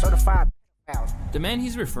boy, certified. The man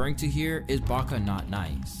he's referring to here is Baka Not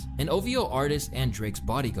Nice, an OVO artist and Drake's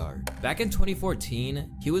bodyguard. Back in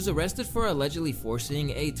 2014, he was arrested for allegedly forcing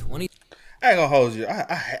a I ain't gonna hold you.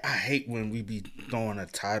 I hate when we be throwing a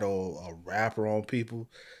title, a rapper on people.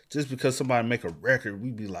 Just because somebody make a record, we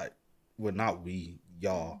be like, well, not we,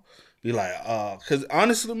 y'all. Be like, cause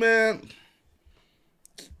honestly, man,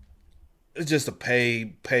 it's just a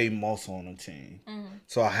paid muscle on the team.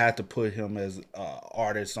 So I had to put him as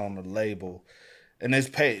artist on the label. And it's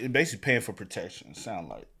basically paying for protection, sound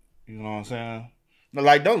like. You know what I'm saying? But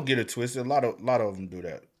like, don't get it twisted. A lot of them do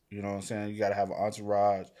that. You know what I'm saying? You gotta have an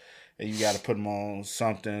entourage. And you got to put them on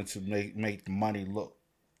something to make the money look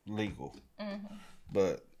legal.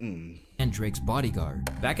 But and Drake's bodyguard.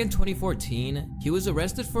 Back in 2014, he was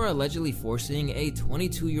arrested for allegedly forcing a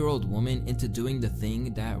 22-year-old woman into doing the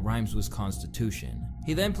thing that rhymes with Constitution.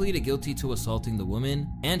 He then pleaded guilty to assaulting the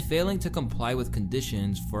woman and failing to comply with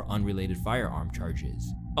conditions for unrelated firearm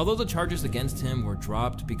charges. Although the charges against him were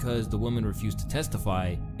dropped because the woman refused to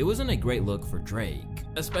testify, it wasn't a great look for Drake,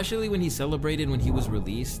 especially when he celebrated when he was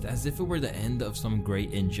released as if it were the end of some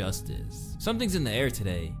great injustice. Something's in the air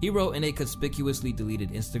today, he wrote in a conspicuously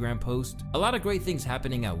deleted Instagram post. A lot of great things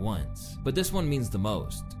happening at once, but this one means the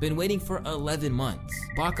most. Been waiting for 11 months.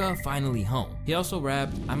 Baka finally home. He also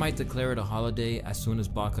rapped, I might declare it a holiday as soon as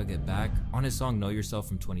Baka get back on his song Know Yourself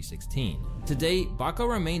from 2016. To date, Baka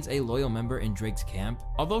remains a loyal member in Drake's camp,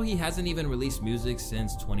 although he hasn't even released music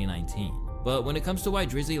since 2019. But when it comes to why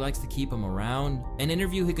Drizzy likes to keep him around, an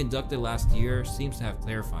interview he conducted last year seems to have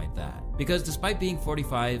clarified that. Because despite being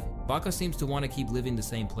 45, Baka seems to want to keep living the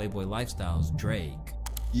same playboy lifestyle as Drake.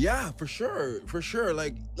 Yeah, for sure.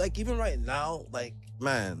 Like even right now, like,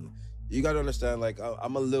 man, you gotta understand, like,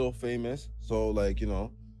 I'm a little famous, so like, you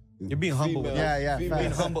know. You're being humble with that. Yeah. You're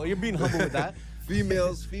being humble. You're being humble with that.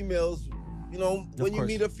 Females, you know, when you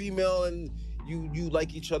meet a female and you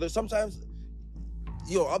like each other, sometimes,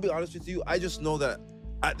 I'll be honest with you, I just know that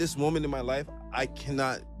at this moment in my life, I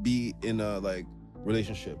cannot be in a, like,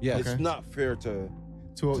 relationship. Yeah. It's not fair to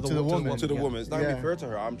to the woman. To the woman. It's not gonna Yeah. be fair to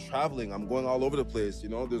her. I'm traveling. I'm going all over the place. You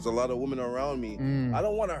know, there's a lot of women around me. I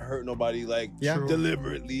don't want to hurt nobody like Yeah. True.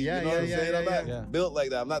 deliberately. Yeah, you know what I'm yeah, saying? yeah, I'm yeah. not built like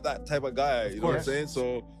that. I'm not that type of guy. You know what I'm saying?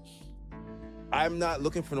 So I'm not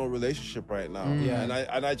looking for no relationship right now. Yeah.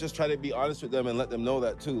 And I just try to be honest with them and let them know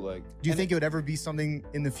that too. Like, Do you think it would ever be something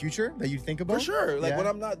in the future that you think about? for sure. Like Yeah. when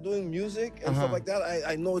I'm not doing music and stuff like that,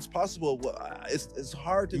 I know it's possible. But it's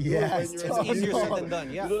hard to do it Yeah, when it's you're tough. easier said It's than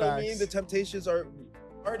done. Yeah. You know what I Facts. mean? The temptations are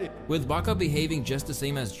harder. With Baka behaving just the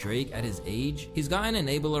same as Drake at his age, he's got an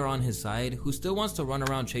enabler on his side who still wants to run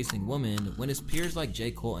around chasing women when his peers like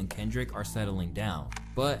J. Cole and Kendrick are settling down.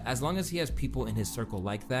 But as long as he has people in his circle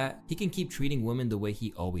like that, he can keep treating women the way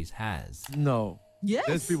he always has. No. Yes.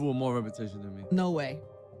 There's people with more reputation than me. No way.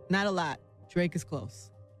 Not a lot. Drake is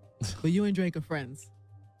close. But you and Drake are friends.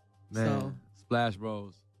 Man, So. Splash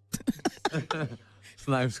Bros.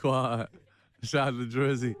 Snipe Squad. Shout out to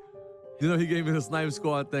Drizzy. You know he gave me the Snipe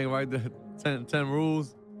Squad thing right there. 10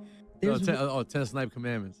 rules. No, 10 snipe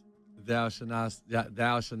commandments. Thou shalt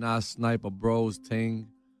not snipe a bro's ting.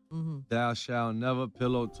 Thou shalt never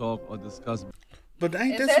pillow talk or discuss. But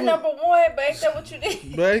ain't Is this that what, number one? But ain't that what you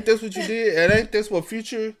did? But ain't this what you did? And ain't this what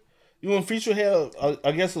Future? You and Future had,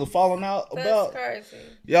 I guess, a falling out That's about? crazy.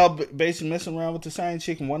 Y'all basically messing around with the same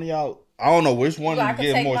chick, and one of y'all, I don't know which one I to can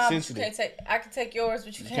get take more mine, but you sensitive. can't take. I can take yours,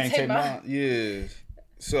 but you You can't take mine. Yeah.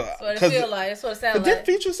 So, That's what it feel like. That's what it sounds but like. did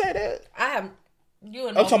Future say that? I have. You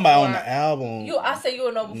I'm know talking about on before- the album. I say you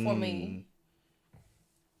will know before me.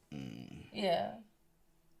 Yeah.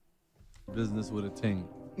 Business with a ting.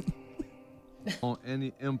 On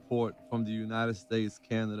any import from the United States,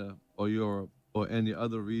 Canada, or Europe, or any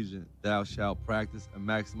other region, thou shalt practice a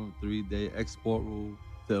maximum 3-day export rule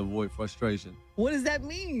to avoid frustration. What does that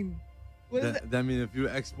mean? What is That means if you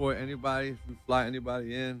export anybody, if you fly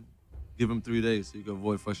anybody in, give them 3 days so you can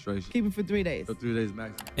avoid frustration. Keep him for 3 days. For 3 days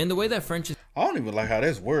maximum. And the way that French is, I don't even like how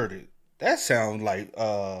that's worded. That sounds like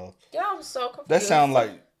Y'all I'm so confused. that sound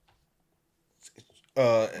like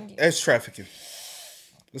ex trafficking.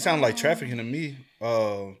 It sounds like trafficking to me.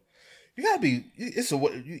 You gotta be.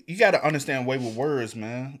 You gotta understand way with words,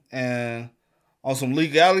 man. And on some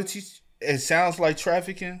legalities, it sounds like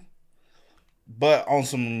trafficking. But on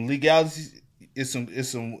some legalities, it's some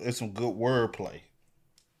good wordplay.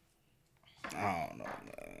 I don't know,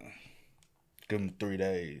 man. Give them 3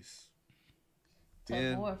 days.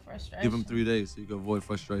 To avoid frustration. Give them 3 days so you can avoid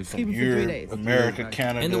frustration. Keep 'em for 3 days. America,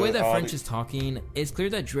 Canada. and the way that all French the- is talking, it's clear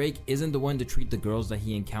that Drake isn't the one to treat the girls that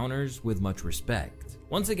he encounters with much respect.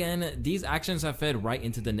 Once again, these actions have fed right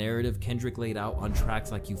into the narrative Kendrick laid out on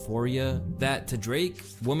tracks like Euphoria, that to Drake,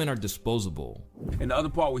 women are disposable. And the other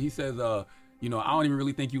part where he says, I don't even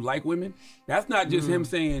really think you like women. That's not just him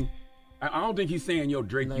saying, I don't think he's saying, yo,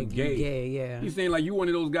 Drake, you gay. gay, yeah. He's saying, like, you one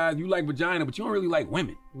of those guys, you like vagina, but you don't really like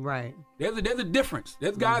women. Right. There's a difference.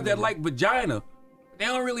 There's guys that like vagina. They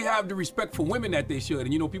don't really have the respect for women that they should.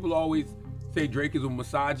 And, people always say Drake is a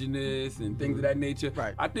misogynist and things of that nature.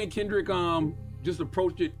 Right. I think Kendrick just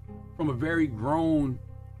approached it from a very grown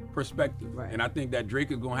perspective. Right. And I think that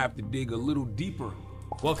Drake is going to have to dig a little deeper.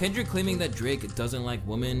 While Kendrick claiming that Drake doesn't like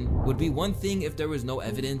women would be one thing if there was no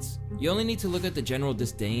evidence, you only need to look at the general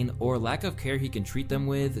disdain or lack of care he can treat them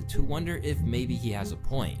with to wonder if maybe he has a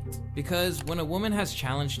point. Because when a woman has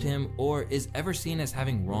challenged him or is ever seen as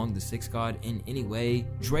having wronged the Sixth God in any way,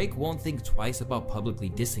 Drake won't think twice about publicly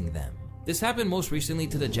dissing them. This happened most recently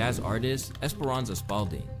to the jazz artist Esperanza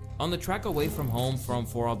Spalding. On the track Away From Home from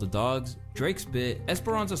For All the Dogs, Drake spit,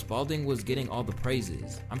 Esperanza Spalding was getting all the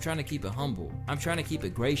praises. I'm trying to keep it humble. I'm trying to keep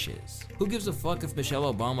it gracious. Who gives a fuck if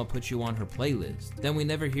Michelle Obama puts you on her playlist? Then we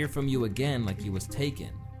never hear from you again like you was taken.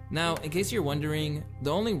 Now, in case you're wondering,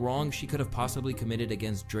 the only wrong she could have possibly committed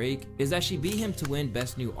against Drake is that she beat him to win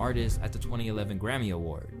Best New Artist at the 2011 Grammy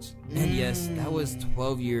Awards. And yes, that was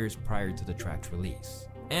 12 years prior to the track's release.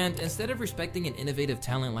 And instead of respecting an innovative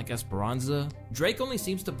talent like Esperanza, Drake only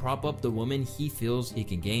seems to prop up the woman he feels he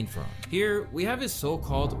can gain from. Here, we have his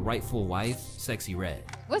so-called rightful wife, Sexy Red.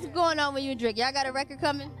 What's going on with you and Drake? Y'all got a record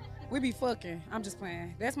coming? We be fucking. I'm just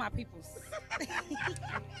playing. That's my people's.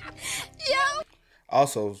 Yo!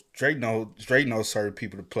 Also, Drake knows certain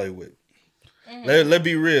people to play with. Let's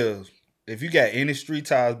be real. If you got any street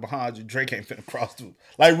ties behind you, Drake ain't finna cross through.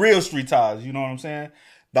 Like real street ties, you know what I'm saying?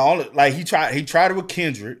 The only he tried it with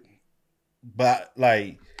Kendrick, but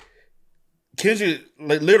like Kendrick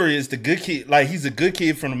literally is the good kid. Like he's a good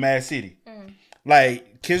kid from the Mad City.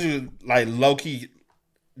 Like Kendrick, like low key,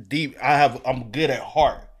 deep. I'm good at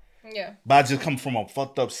heart. Yeah. But I just come from a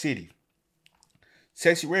fucked up city.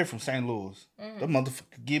 Sexy Red from St. Louis. That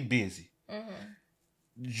motherfucker get busy.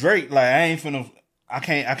 Drake, like I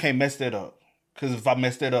can't mess that up. Because if I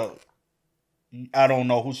mess that up, I don't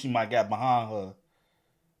know who she might got behind her.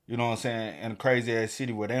 You know what I'm saying? In a crazy ass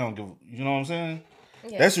city where they don't give. You know what I'm saying?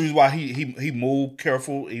 Yeah. That's the reason why he moved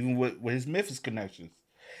careful, even with his Memphis connections.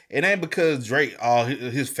 It ain't because Drake,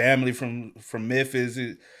 his family from Memphis.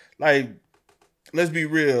 Like, let's be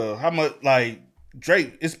real. How much like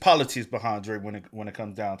Drake? It's politics behind Drake when it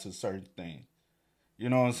comes down to certain things. You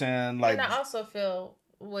know what I'm saying? Like, and I also feel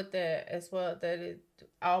with that as well that it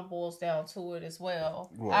all boils down to it as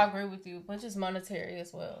well. What? I agree with you, but just monetary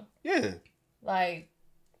as well. Yeah. Like,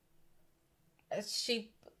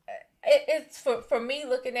 it's for me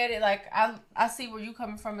looking at it, like I see where you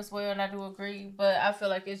coming from as well, and I do agree, but I feel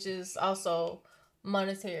like it's just also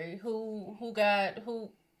monetary. Who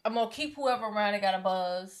I'm gonna keep whoever around that got a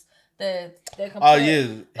buzz that can play. Oh yeah,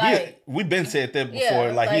 like, we've been said that before.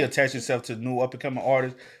 Yeah, like he attached himself to new up and coming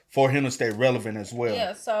artists for him to stay relevant as well.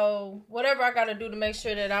 Yeah, so whatever I got to do to make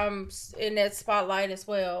sure that I'm in that spotlight as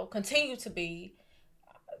well, continue to be.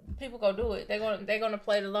 People gonna do it. They're gonna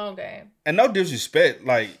play the long game. And no disrespect,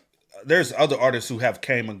 like there's other artists who have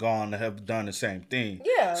came and gone that have done the same thing.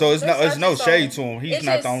 Yeah. So it's no shade to him. He's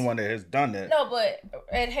not the only one that has done that. No, but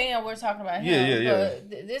at hand we're talking about him. Yeah. But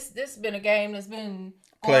this has been a game that's been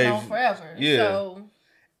going on forever. Yeah. So,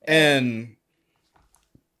 and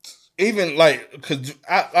even like, because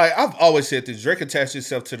I've always said this, Drake attached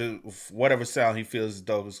himself to the whatever sound he feels as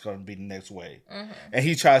though is going to be the next wave, and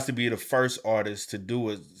he tries to be the first artist to do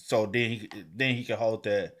it. So then he can hold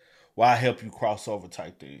that. Well, I help you cross over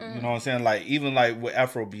type thing. You know what I'm saying? Like even like with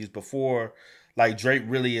Afrobeats before, like Drake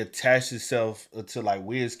really attached himself to like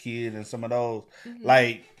Wizkid and some of those.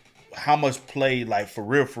 Like how much play, like for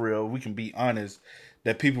real, we can be honest,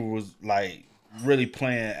 that people was like really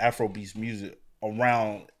playing Afrobeats music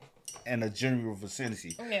around in a general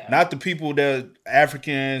vicinity. Yeah. Not the people that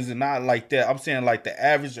Africans and not like that. I'm saying like the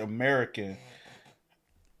average American.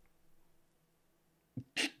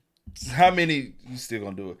 How many, you still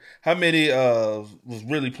gonna do it? How many was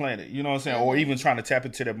really playing it? You know what I'm saying? Or even trying to tap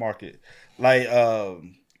into that market. Like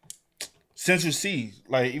Central C,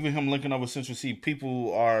 like even him linking up with Central C,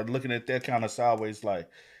 people are looking at that kind of sideways like,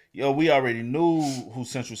 yo, we already knew who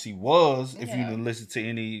Central C was if you didn't listen to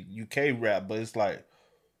any UK rap, but it's like,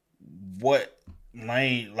 what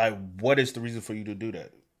lane, like what is the reason for you to do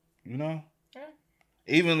that? You know? Yeah.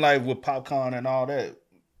 Even like with Popcorn and all that,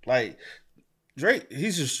 like Drake,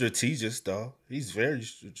 he's a strategist though. He's very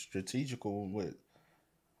strategical with,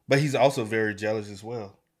 but he's also very jealous as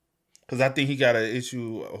well. Cause I think he got an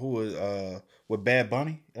issue with Bad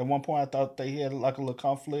Bunny. At one point, I thought they had like a little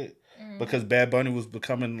conflict because Bad Bunny was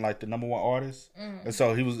becoming like the #1 artist, and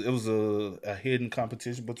so it was a hidden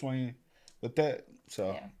competition with that.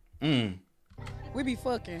 So, we be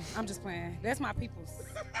fucking. I'm just playing. That's my people's.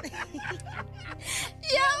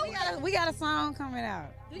 Yo, we got a song coming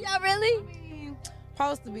out. Do y'all really?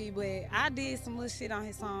 Supposed to be, but I did some little shit on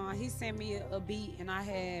his song. He sent me a beat and I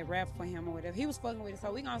had rap for him or whatever. He was fucking with it,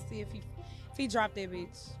 so we gonna see if he dropped that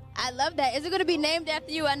bitch. I love that. Is it gonna be named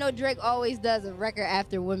after you? I know Drake always does a record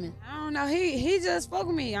after women. I don't know. He just fuck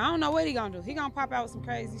with me. I don't know what he gonna do. He gonna pop out with some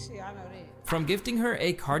crazy shit. I know that. From gifting her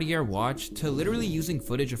a Cartier watch to literally using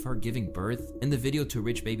footage of her giving birth in the video to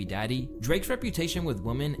Rich Baby Daddy, Drake's reputation with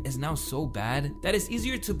women is now so bad that it's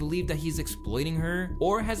easier to believe that he's exploiting her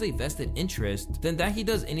or has a vested interest than that he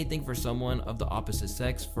does anything for someone of the opposite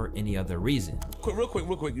sex for any other reason. Real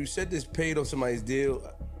quick. You said this paid on somebody's deal.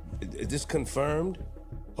 Is this confirmed?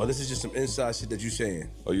 Or this is just some inside shit that you saying?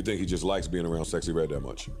 Oh, you think he just likes being around Sexy Red that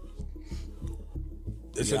much?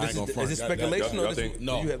 So is this speculation or y'all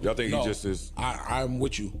think he just is? I'm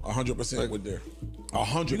with you 100% with there.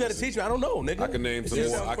 100%. You gotta teach me. I don't know, nigga. I can name some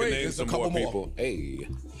more. I can name some more people. Hey,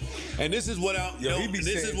 and this is what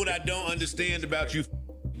I don't understand about you,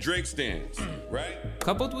 Drake stands, right?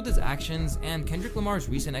 Coupled with his actions and Kendrick Lamar's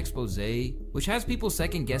recent expose, which has people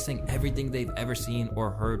second guessing everything they've ever seen or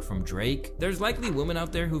heard from Drake, there's likely women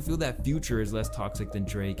out there who feel that Future is less toxic than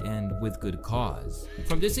Drake, and with good cause.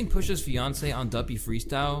 From dissing Pusha's fiance on Duppy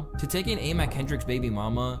Freestyle, to taking aim at Kendrick's baby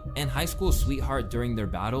mama and high school sweetheart during their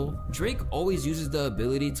battle, Drake always uses the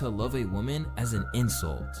ability to love a woman as an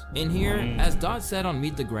insult. In here, as Dot said on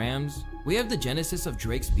Meet the Grams, we have the genesis of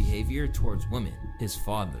Drake's behavior towards women, his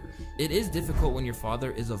father. It is difficult when your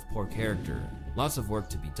father is of poor character. Lots of work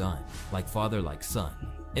to be done, like father, like son.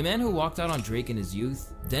 A man who walked out on Drake in his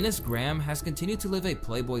youth, Dennis Graham has continued to live a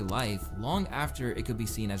playboy life long after it could be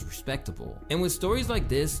seen as respectable. And with stories like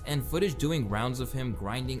this and footage doing rounds of him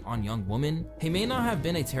grinding on young women, he may not have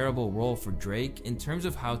been a terrible role for Drake in terms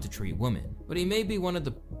of how to treat women, but he may be one of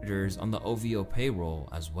the predators on the OVO payroll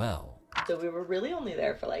as well. So we were really only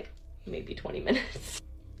there for like maybe 20 minutes.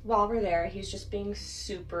 while we're there, he's just being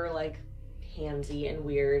super like handsy and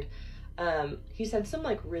weird. He said some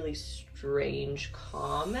like really strange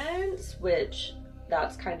comments, which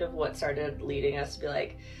that's kind of what started leading us to be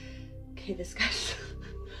like, okay, this guy's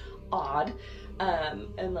odd.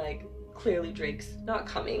 And like clearly Drake's not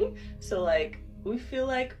coming. So like we feel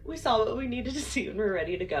like we saw what we needed to see and we're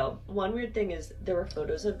ready to go. One weird thing is there were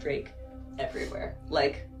photos of Drake everywhere.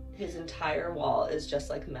 Like his entire wall is just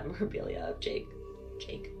like memorabilia of Drake,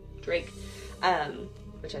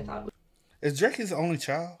 which I thought was... Is Drake his only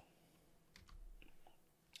child?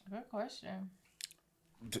 Good question.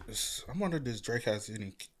 I wonder does Drake has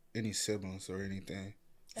any siblings or anything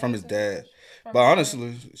from his dad? But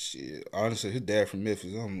honestly, his dad from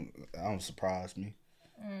Memphis, don't surprise me.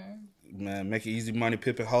 Man, make it easy money,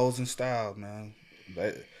 pipping hoes in style, man.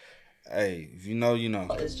 But, hey, if you know, you know.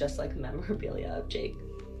 It's just like memorabilia of Drake,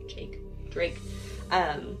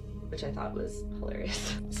 which I thought was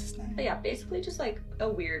hilarious. But yeah, basically just like a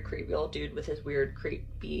weird, creepy old dude with his weird,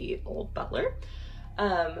 creepy old butler.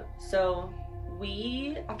 So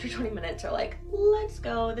we, after 20 minutes, are like, let's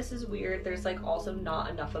go. This is weird. There's like also not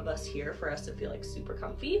enough of us here for us to feel like super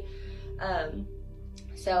comfy.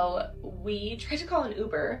 So we tried to call an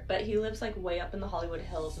Uber, but he lives like way up in the Hollywood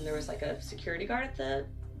Hills, and there was like a security guard at the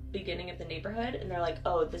beginning of the neighborhood, and they're like,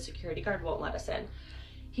 oh, the security guard won't let us in.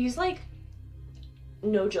 He's like,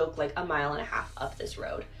 no joke, like 1.5 miles up this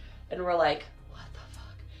road. And we're like, what the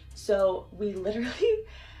fuck? So we literally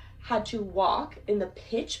had to walk in the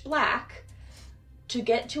pitch black to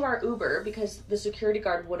get to our Uber because the security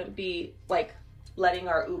guard wouldn't be like letting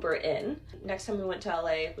our Uber in. Next time we went to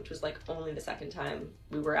LA, which was like only the second time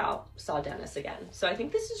we were out, saw Dennis again. So I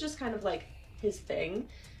think this is just kind of like his thing.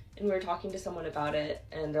 And we were talking to someone about it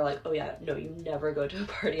and they're like, oh yeah, no, you never go to a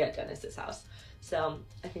party at Dennis's house. So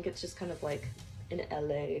I think it's just kind of like an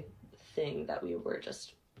LA thing that we were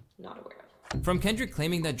just not aware of. From Kendrick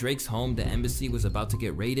claiming that Drake's home, the embassy, was about to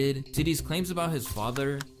get raided, to these claims about his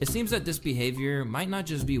father, it seems that this behavior might not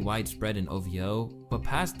just be widespread in OVO, but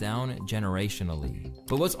passed down generationally.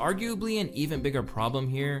 But what's arguably an even bigger problem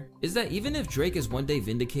here is that even if Drake is one day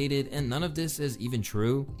vindicated and none of this is even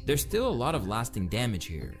true, there's still a lot of lasting damage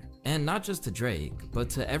here. And not just to Drake, but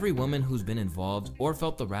to every woman who's been involved or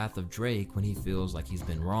felt the wrath of Drake when he feels like he's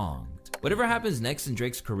been wronged. Whatever happens next in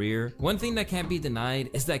Drake's career, one thing that can't be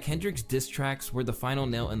denied is that Kendrick's diss tracks were the final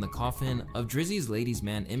nail in the coffin of Drizzy's ladies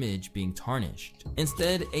man image being tarnished.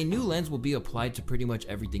 Instead, a new lens will be applied to pretty much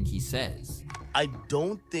everything he says. I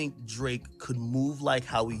don't think Drake could move like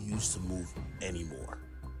how he used to move anymore.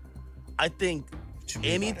 I think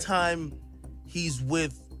anytime he's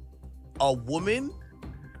with a woman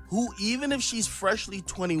who, even if she's freshly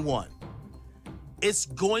 21, it's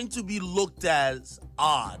going to be looked at as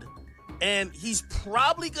odd. And he's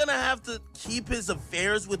probably gonna have to keep his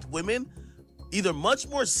affairs with women either much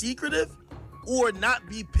more secretive or not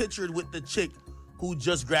be pictured with the chick who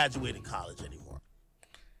just graduated college anymore.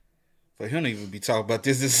 But he don't even be talking about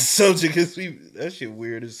this as a subject because that shit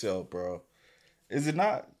weird as hell, bro. Is it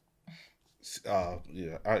not?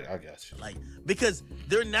 Yeah, I got you. Like, because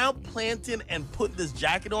they're now planting and putting this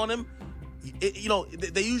jacket on him. You know,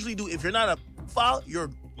 they usually do. If you're not a foul,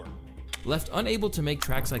 you're... Left unable to make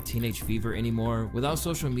tracks like Teenage Fever anymore, without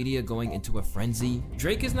social media going into a frenzy,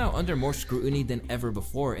 Drake is now under more scrutiny than ever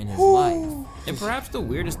before in his life. And perhaps the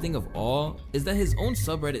weirdest thing of all is that his own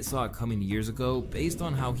subreddit saw it coming years ago based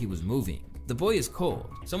on how he was moving. The boy is cold.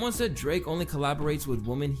 Someone said Drake only collaborates with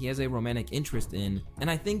women he has a romantic interest in,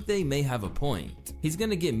 and I think they may have a point. He's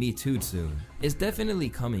gonna get Me Too'd soon. It's definitely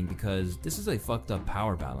coming because this is a fucked up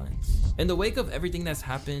power balance. In the wake of everything that's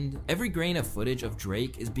happened, every grain of footage of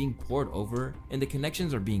Drake is being poured over and the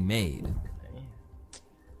connections are being made.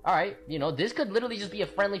 Alright, you know, this could literally just be a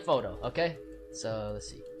friendly photo, okay? So, let's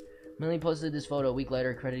see. Millie posted this photo a week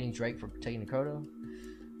later crediting Drake for taking the photo.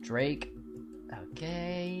 Drake,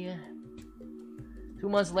 okay. 2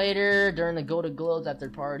 months later, during the Golden Globes after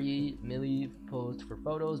party, Millie posed for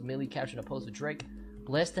photos. Millie captioned a post with Drake.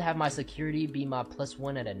 Blessed to have my security be my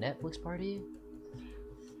 +1 at a Netflix party.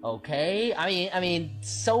 Okay, I mean,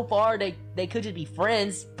 so far they could just be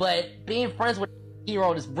friends, but being friends with a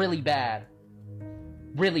hero is really bad.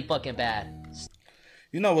 Really fucking bad.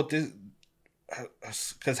 You know what this...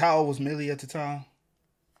 Because how old was Millie at the time?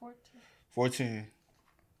 14.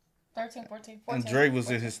 13, 14. And Drake was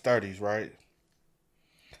in his 30s, right?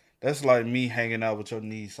 That's like me hanging out with your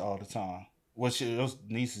niece all the time. Well, your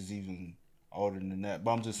niece is even older than that.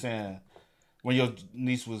 But I'm just saying, when your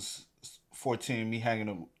niece was 14, me hanging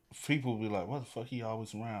up, people would be like, what the fuck he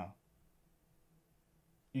always around?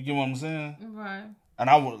 You get what I'm saying? Right. And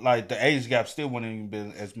I would, like, the age gap still wouldn't even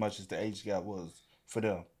be as much as the age gap was for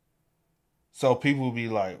them. So people will be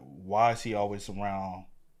like, why is he always around?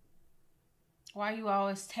 Why you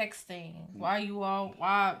always texting? Why you all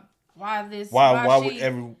why this? Why she, would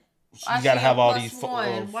you why gotta she have all plus these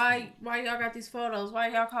one? Why y'all got these photos? Why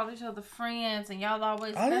y'all call each other friends and y'all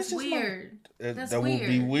always? That's weird. That's that weird. would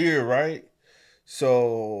be weird, right?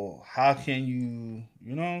 So how can you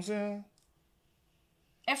know what I'm saying?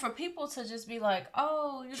 And for people to just be like,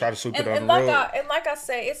 oh, try to sweep it on and the like road. And like I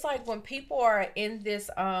say, it's like when people are in this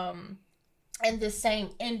same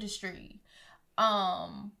industry,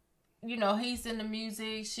 you know, he's in the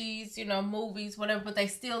music, she's, you know, movies, whatever, but they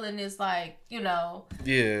still in this, like, you know,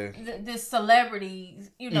 this celebrity,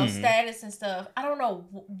 you know, status and stuff. I don't know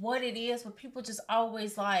what it is, but people just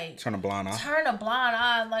always like turn a blind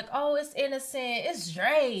eye. Like, oh, it's innocent, it's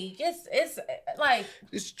Drake, it's like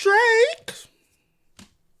it's Drake.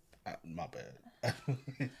 My bad.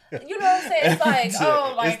 You know what I'm saying? It's like,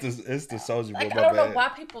 oh, like it's the soldier. Like, I don't know why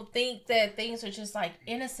people think that things are just like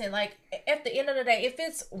innocent. Like, at the end of the day, if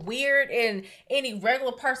it's weird in any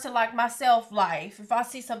regular person like myself life, if I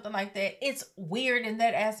see something like that, it's weird in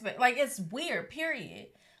that aspect. Like, it's weird, period.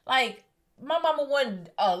 Like, my mama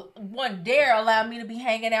wouldn't dare allow me to be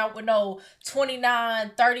hanging out with no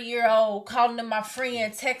 29, 30-year-old, calling them my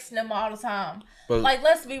friend, texting them all the time. But like,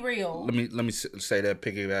 let's be real. Let me say that,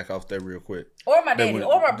 piggyback off that real quick. Or my daddy,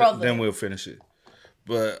 or my brother. Then we'll finish it.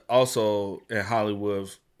 But also in Hollywood,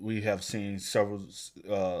 we have seen several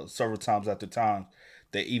times after times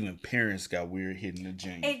that even parents got weird hidden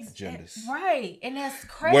agendas. Right, and that's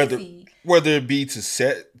crazy. Whether it be to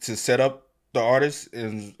set up the artist,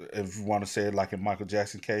 and if you want to say it like in Michael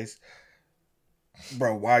Jackson's case,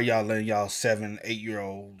 bro, why are y'all letting y'all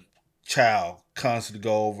 7-8-year-old child constantly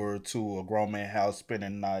go over to a grown man house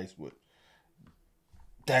spending nights with?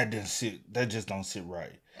 That just don't sit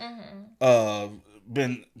right.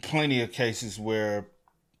 Been plenty of cases where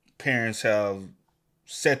parents have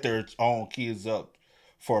set their own kids up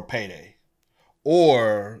for a payday,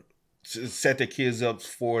 or set their kids up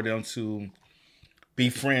for them to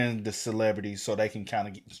befriend the celebrities so they can kind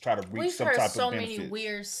of try to reach some type of benefit. We've heard so many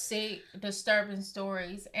weird, sick, disturbing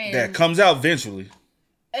stories, and that comes out eventually.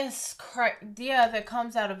 It's crazy. Yeah, that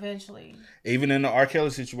comes out eventually. Even in the R.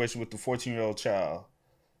 Kelly situation with the 14-year-old child,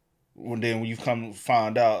 when you come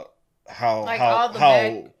find out how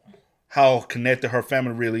connected her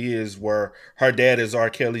family really is, where her dad is R.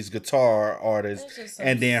 Kelly's guitar artist,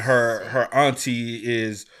 and then her auntie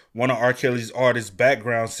is one of R. Kelly's artist's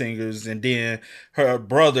background singers, and then her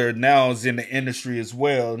brother now is in the industry as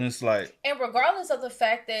well. And it's like, and regardless of the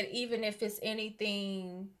fact that even if it's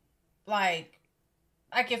anything like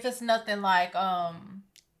if it's nothing like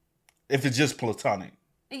if it's just platonic.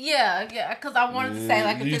 Yeah, because I wanted to say,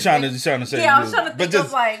 like, if you're trying to say, yeah, I was trying to think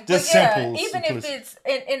of like, just simple, yeah, even if it's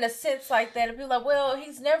in a sense like that, it'd be like, well,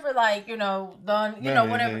 he's never like, you know, done, you know,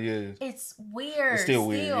 whatever. Yeah. It's weird. It's still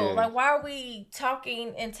weird. Yeah. Like, why are we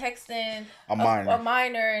talking and texting a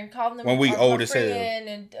minor and calling them when we old as hell?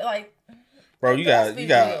 And like, bro, you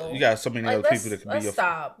got so many other people that can be your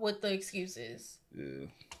stop with the excuses. Yeah.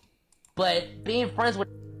 But being friends with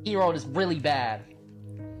a hero is really bad.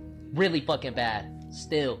 Really fucking bad.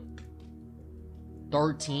 Still.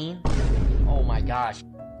 13? Oh my gosh.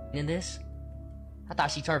 In this? I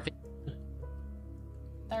thought she turned 15.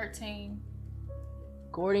 13.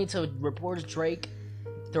 According to reports, Drake,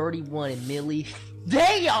 31 and Millie.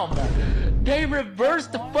 Damn! They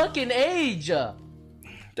reversed the fucking age!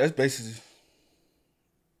 That's basically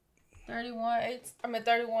 31,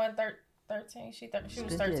 13. She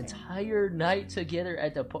was 13. The entire night together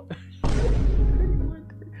at the party.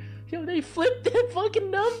 Yo, they flipped their fucking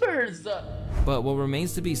numbers! But what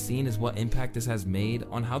remains to be seen is what impact this has made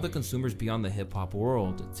on how the consumers beyond the hip-hop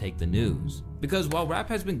world take the news. Because while rap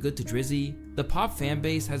has been good to Drizzy, the pop fan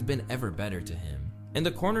base has been ever better to him. And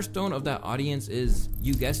the cornerstone of that audience is,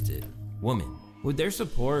 you guessed it, women. With their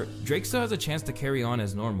support, Drake still has a chance to carry on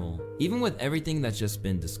as normal, even with everything that's just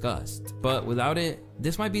been discussed. But without it,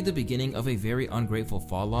 this might be the beginning of a very ungrateful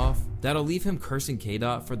fall off that'll leave him cursing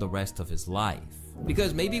K-Dot for the rest of his life.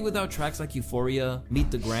 Because maybe without tracks like Euphoria,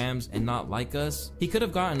 Meet the Grams, and Not Like Us, he could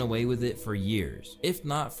have gotten away with it for years, if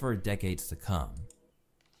not for decades to come.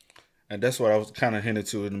 And that's what I was kind of hinted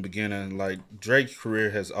to in the beginning. Like, Drake's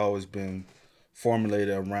career has always been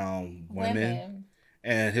formulated around women.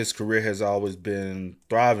 And his career has always been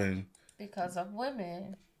thriving because of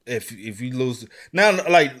women. If you lose now,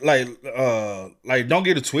 like don't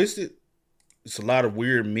get it twisted. It's a lot of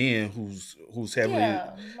weird men who's heavily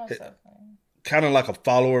kind of like a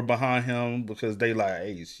follower behind him because they like,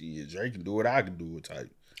 hey, shit, Drake can do it, I can do it type.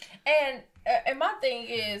 And my thing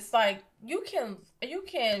is like you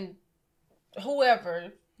can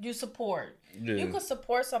whoever you support. Yeah. You could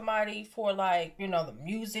support somebody for like, you know, the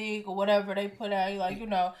music or whatever they put out, like, you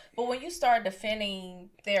know, but when you start defending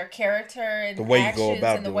their character and The way you actions go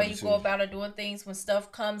about and the doing way it you too. go about it, doing things, when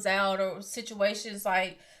stuff comes out or situations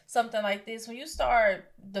like something like this, when you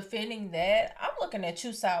start defending that, I'm looking at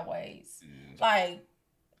you sideways. Like,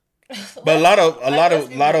 but a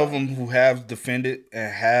lot of them who have defended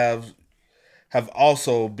and have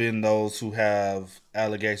also been those who have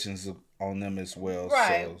allegations on them as well.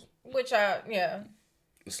 Right. So Which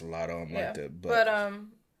it's a lot of them like that. But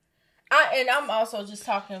I'm also just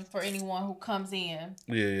talking for anyone who comes in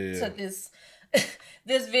to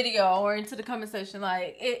this video or into the comment section.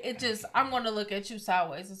 Like it just, I'm going to look at you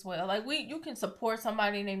sideways as well. Like you can support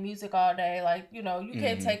somebody in their music all day. Like, you know, you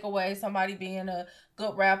can't take away somebody being a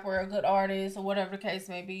good rapper, a good artist, or whatever the case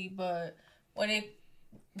may be. But when it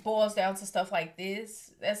boils down to stuff like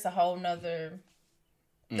this, that's a whole nother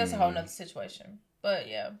situation. But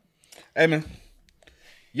yeah. Hey man,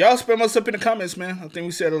 y'all spam us up in the comments, man. I think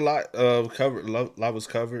we said a lot. Covered. A lot was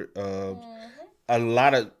covered. A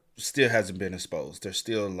lot of still hasn't been exposed. There's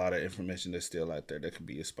still a lot of information that's still out there that can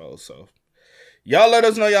be exposed. So y'all let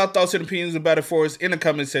us know y'all thoughts and opinions about it for us in the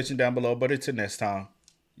comment section down below. But until next time,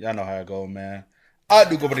 y'all know how it go, man. I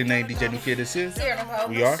do go by the name DJ New Kid. This is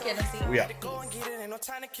we are.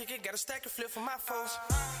 Time to kick it, got a stack of flip for my folks.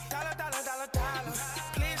 Dollar, dollar, dollar, dollar.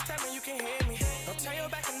 Please tell me you can hear me. Don't turn your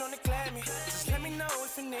back and don't neglect me. Just let me know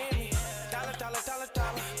if you need me. Dollar, dollar, dollar,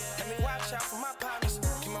 dollar. Let me watch out for my partners.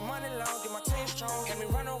 Keep my money long, get my team strong. Let me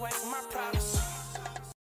run away from my problems.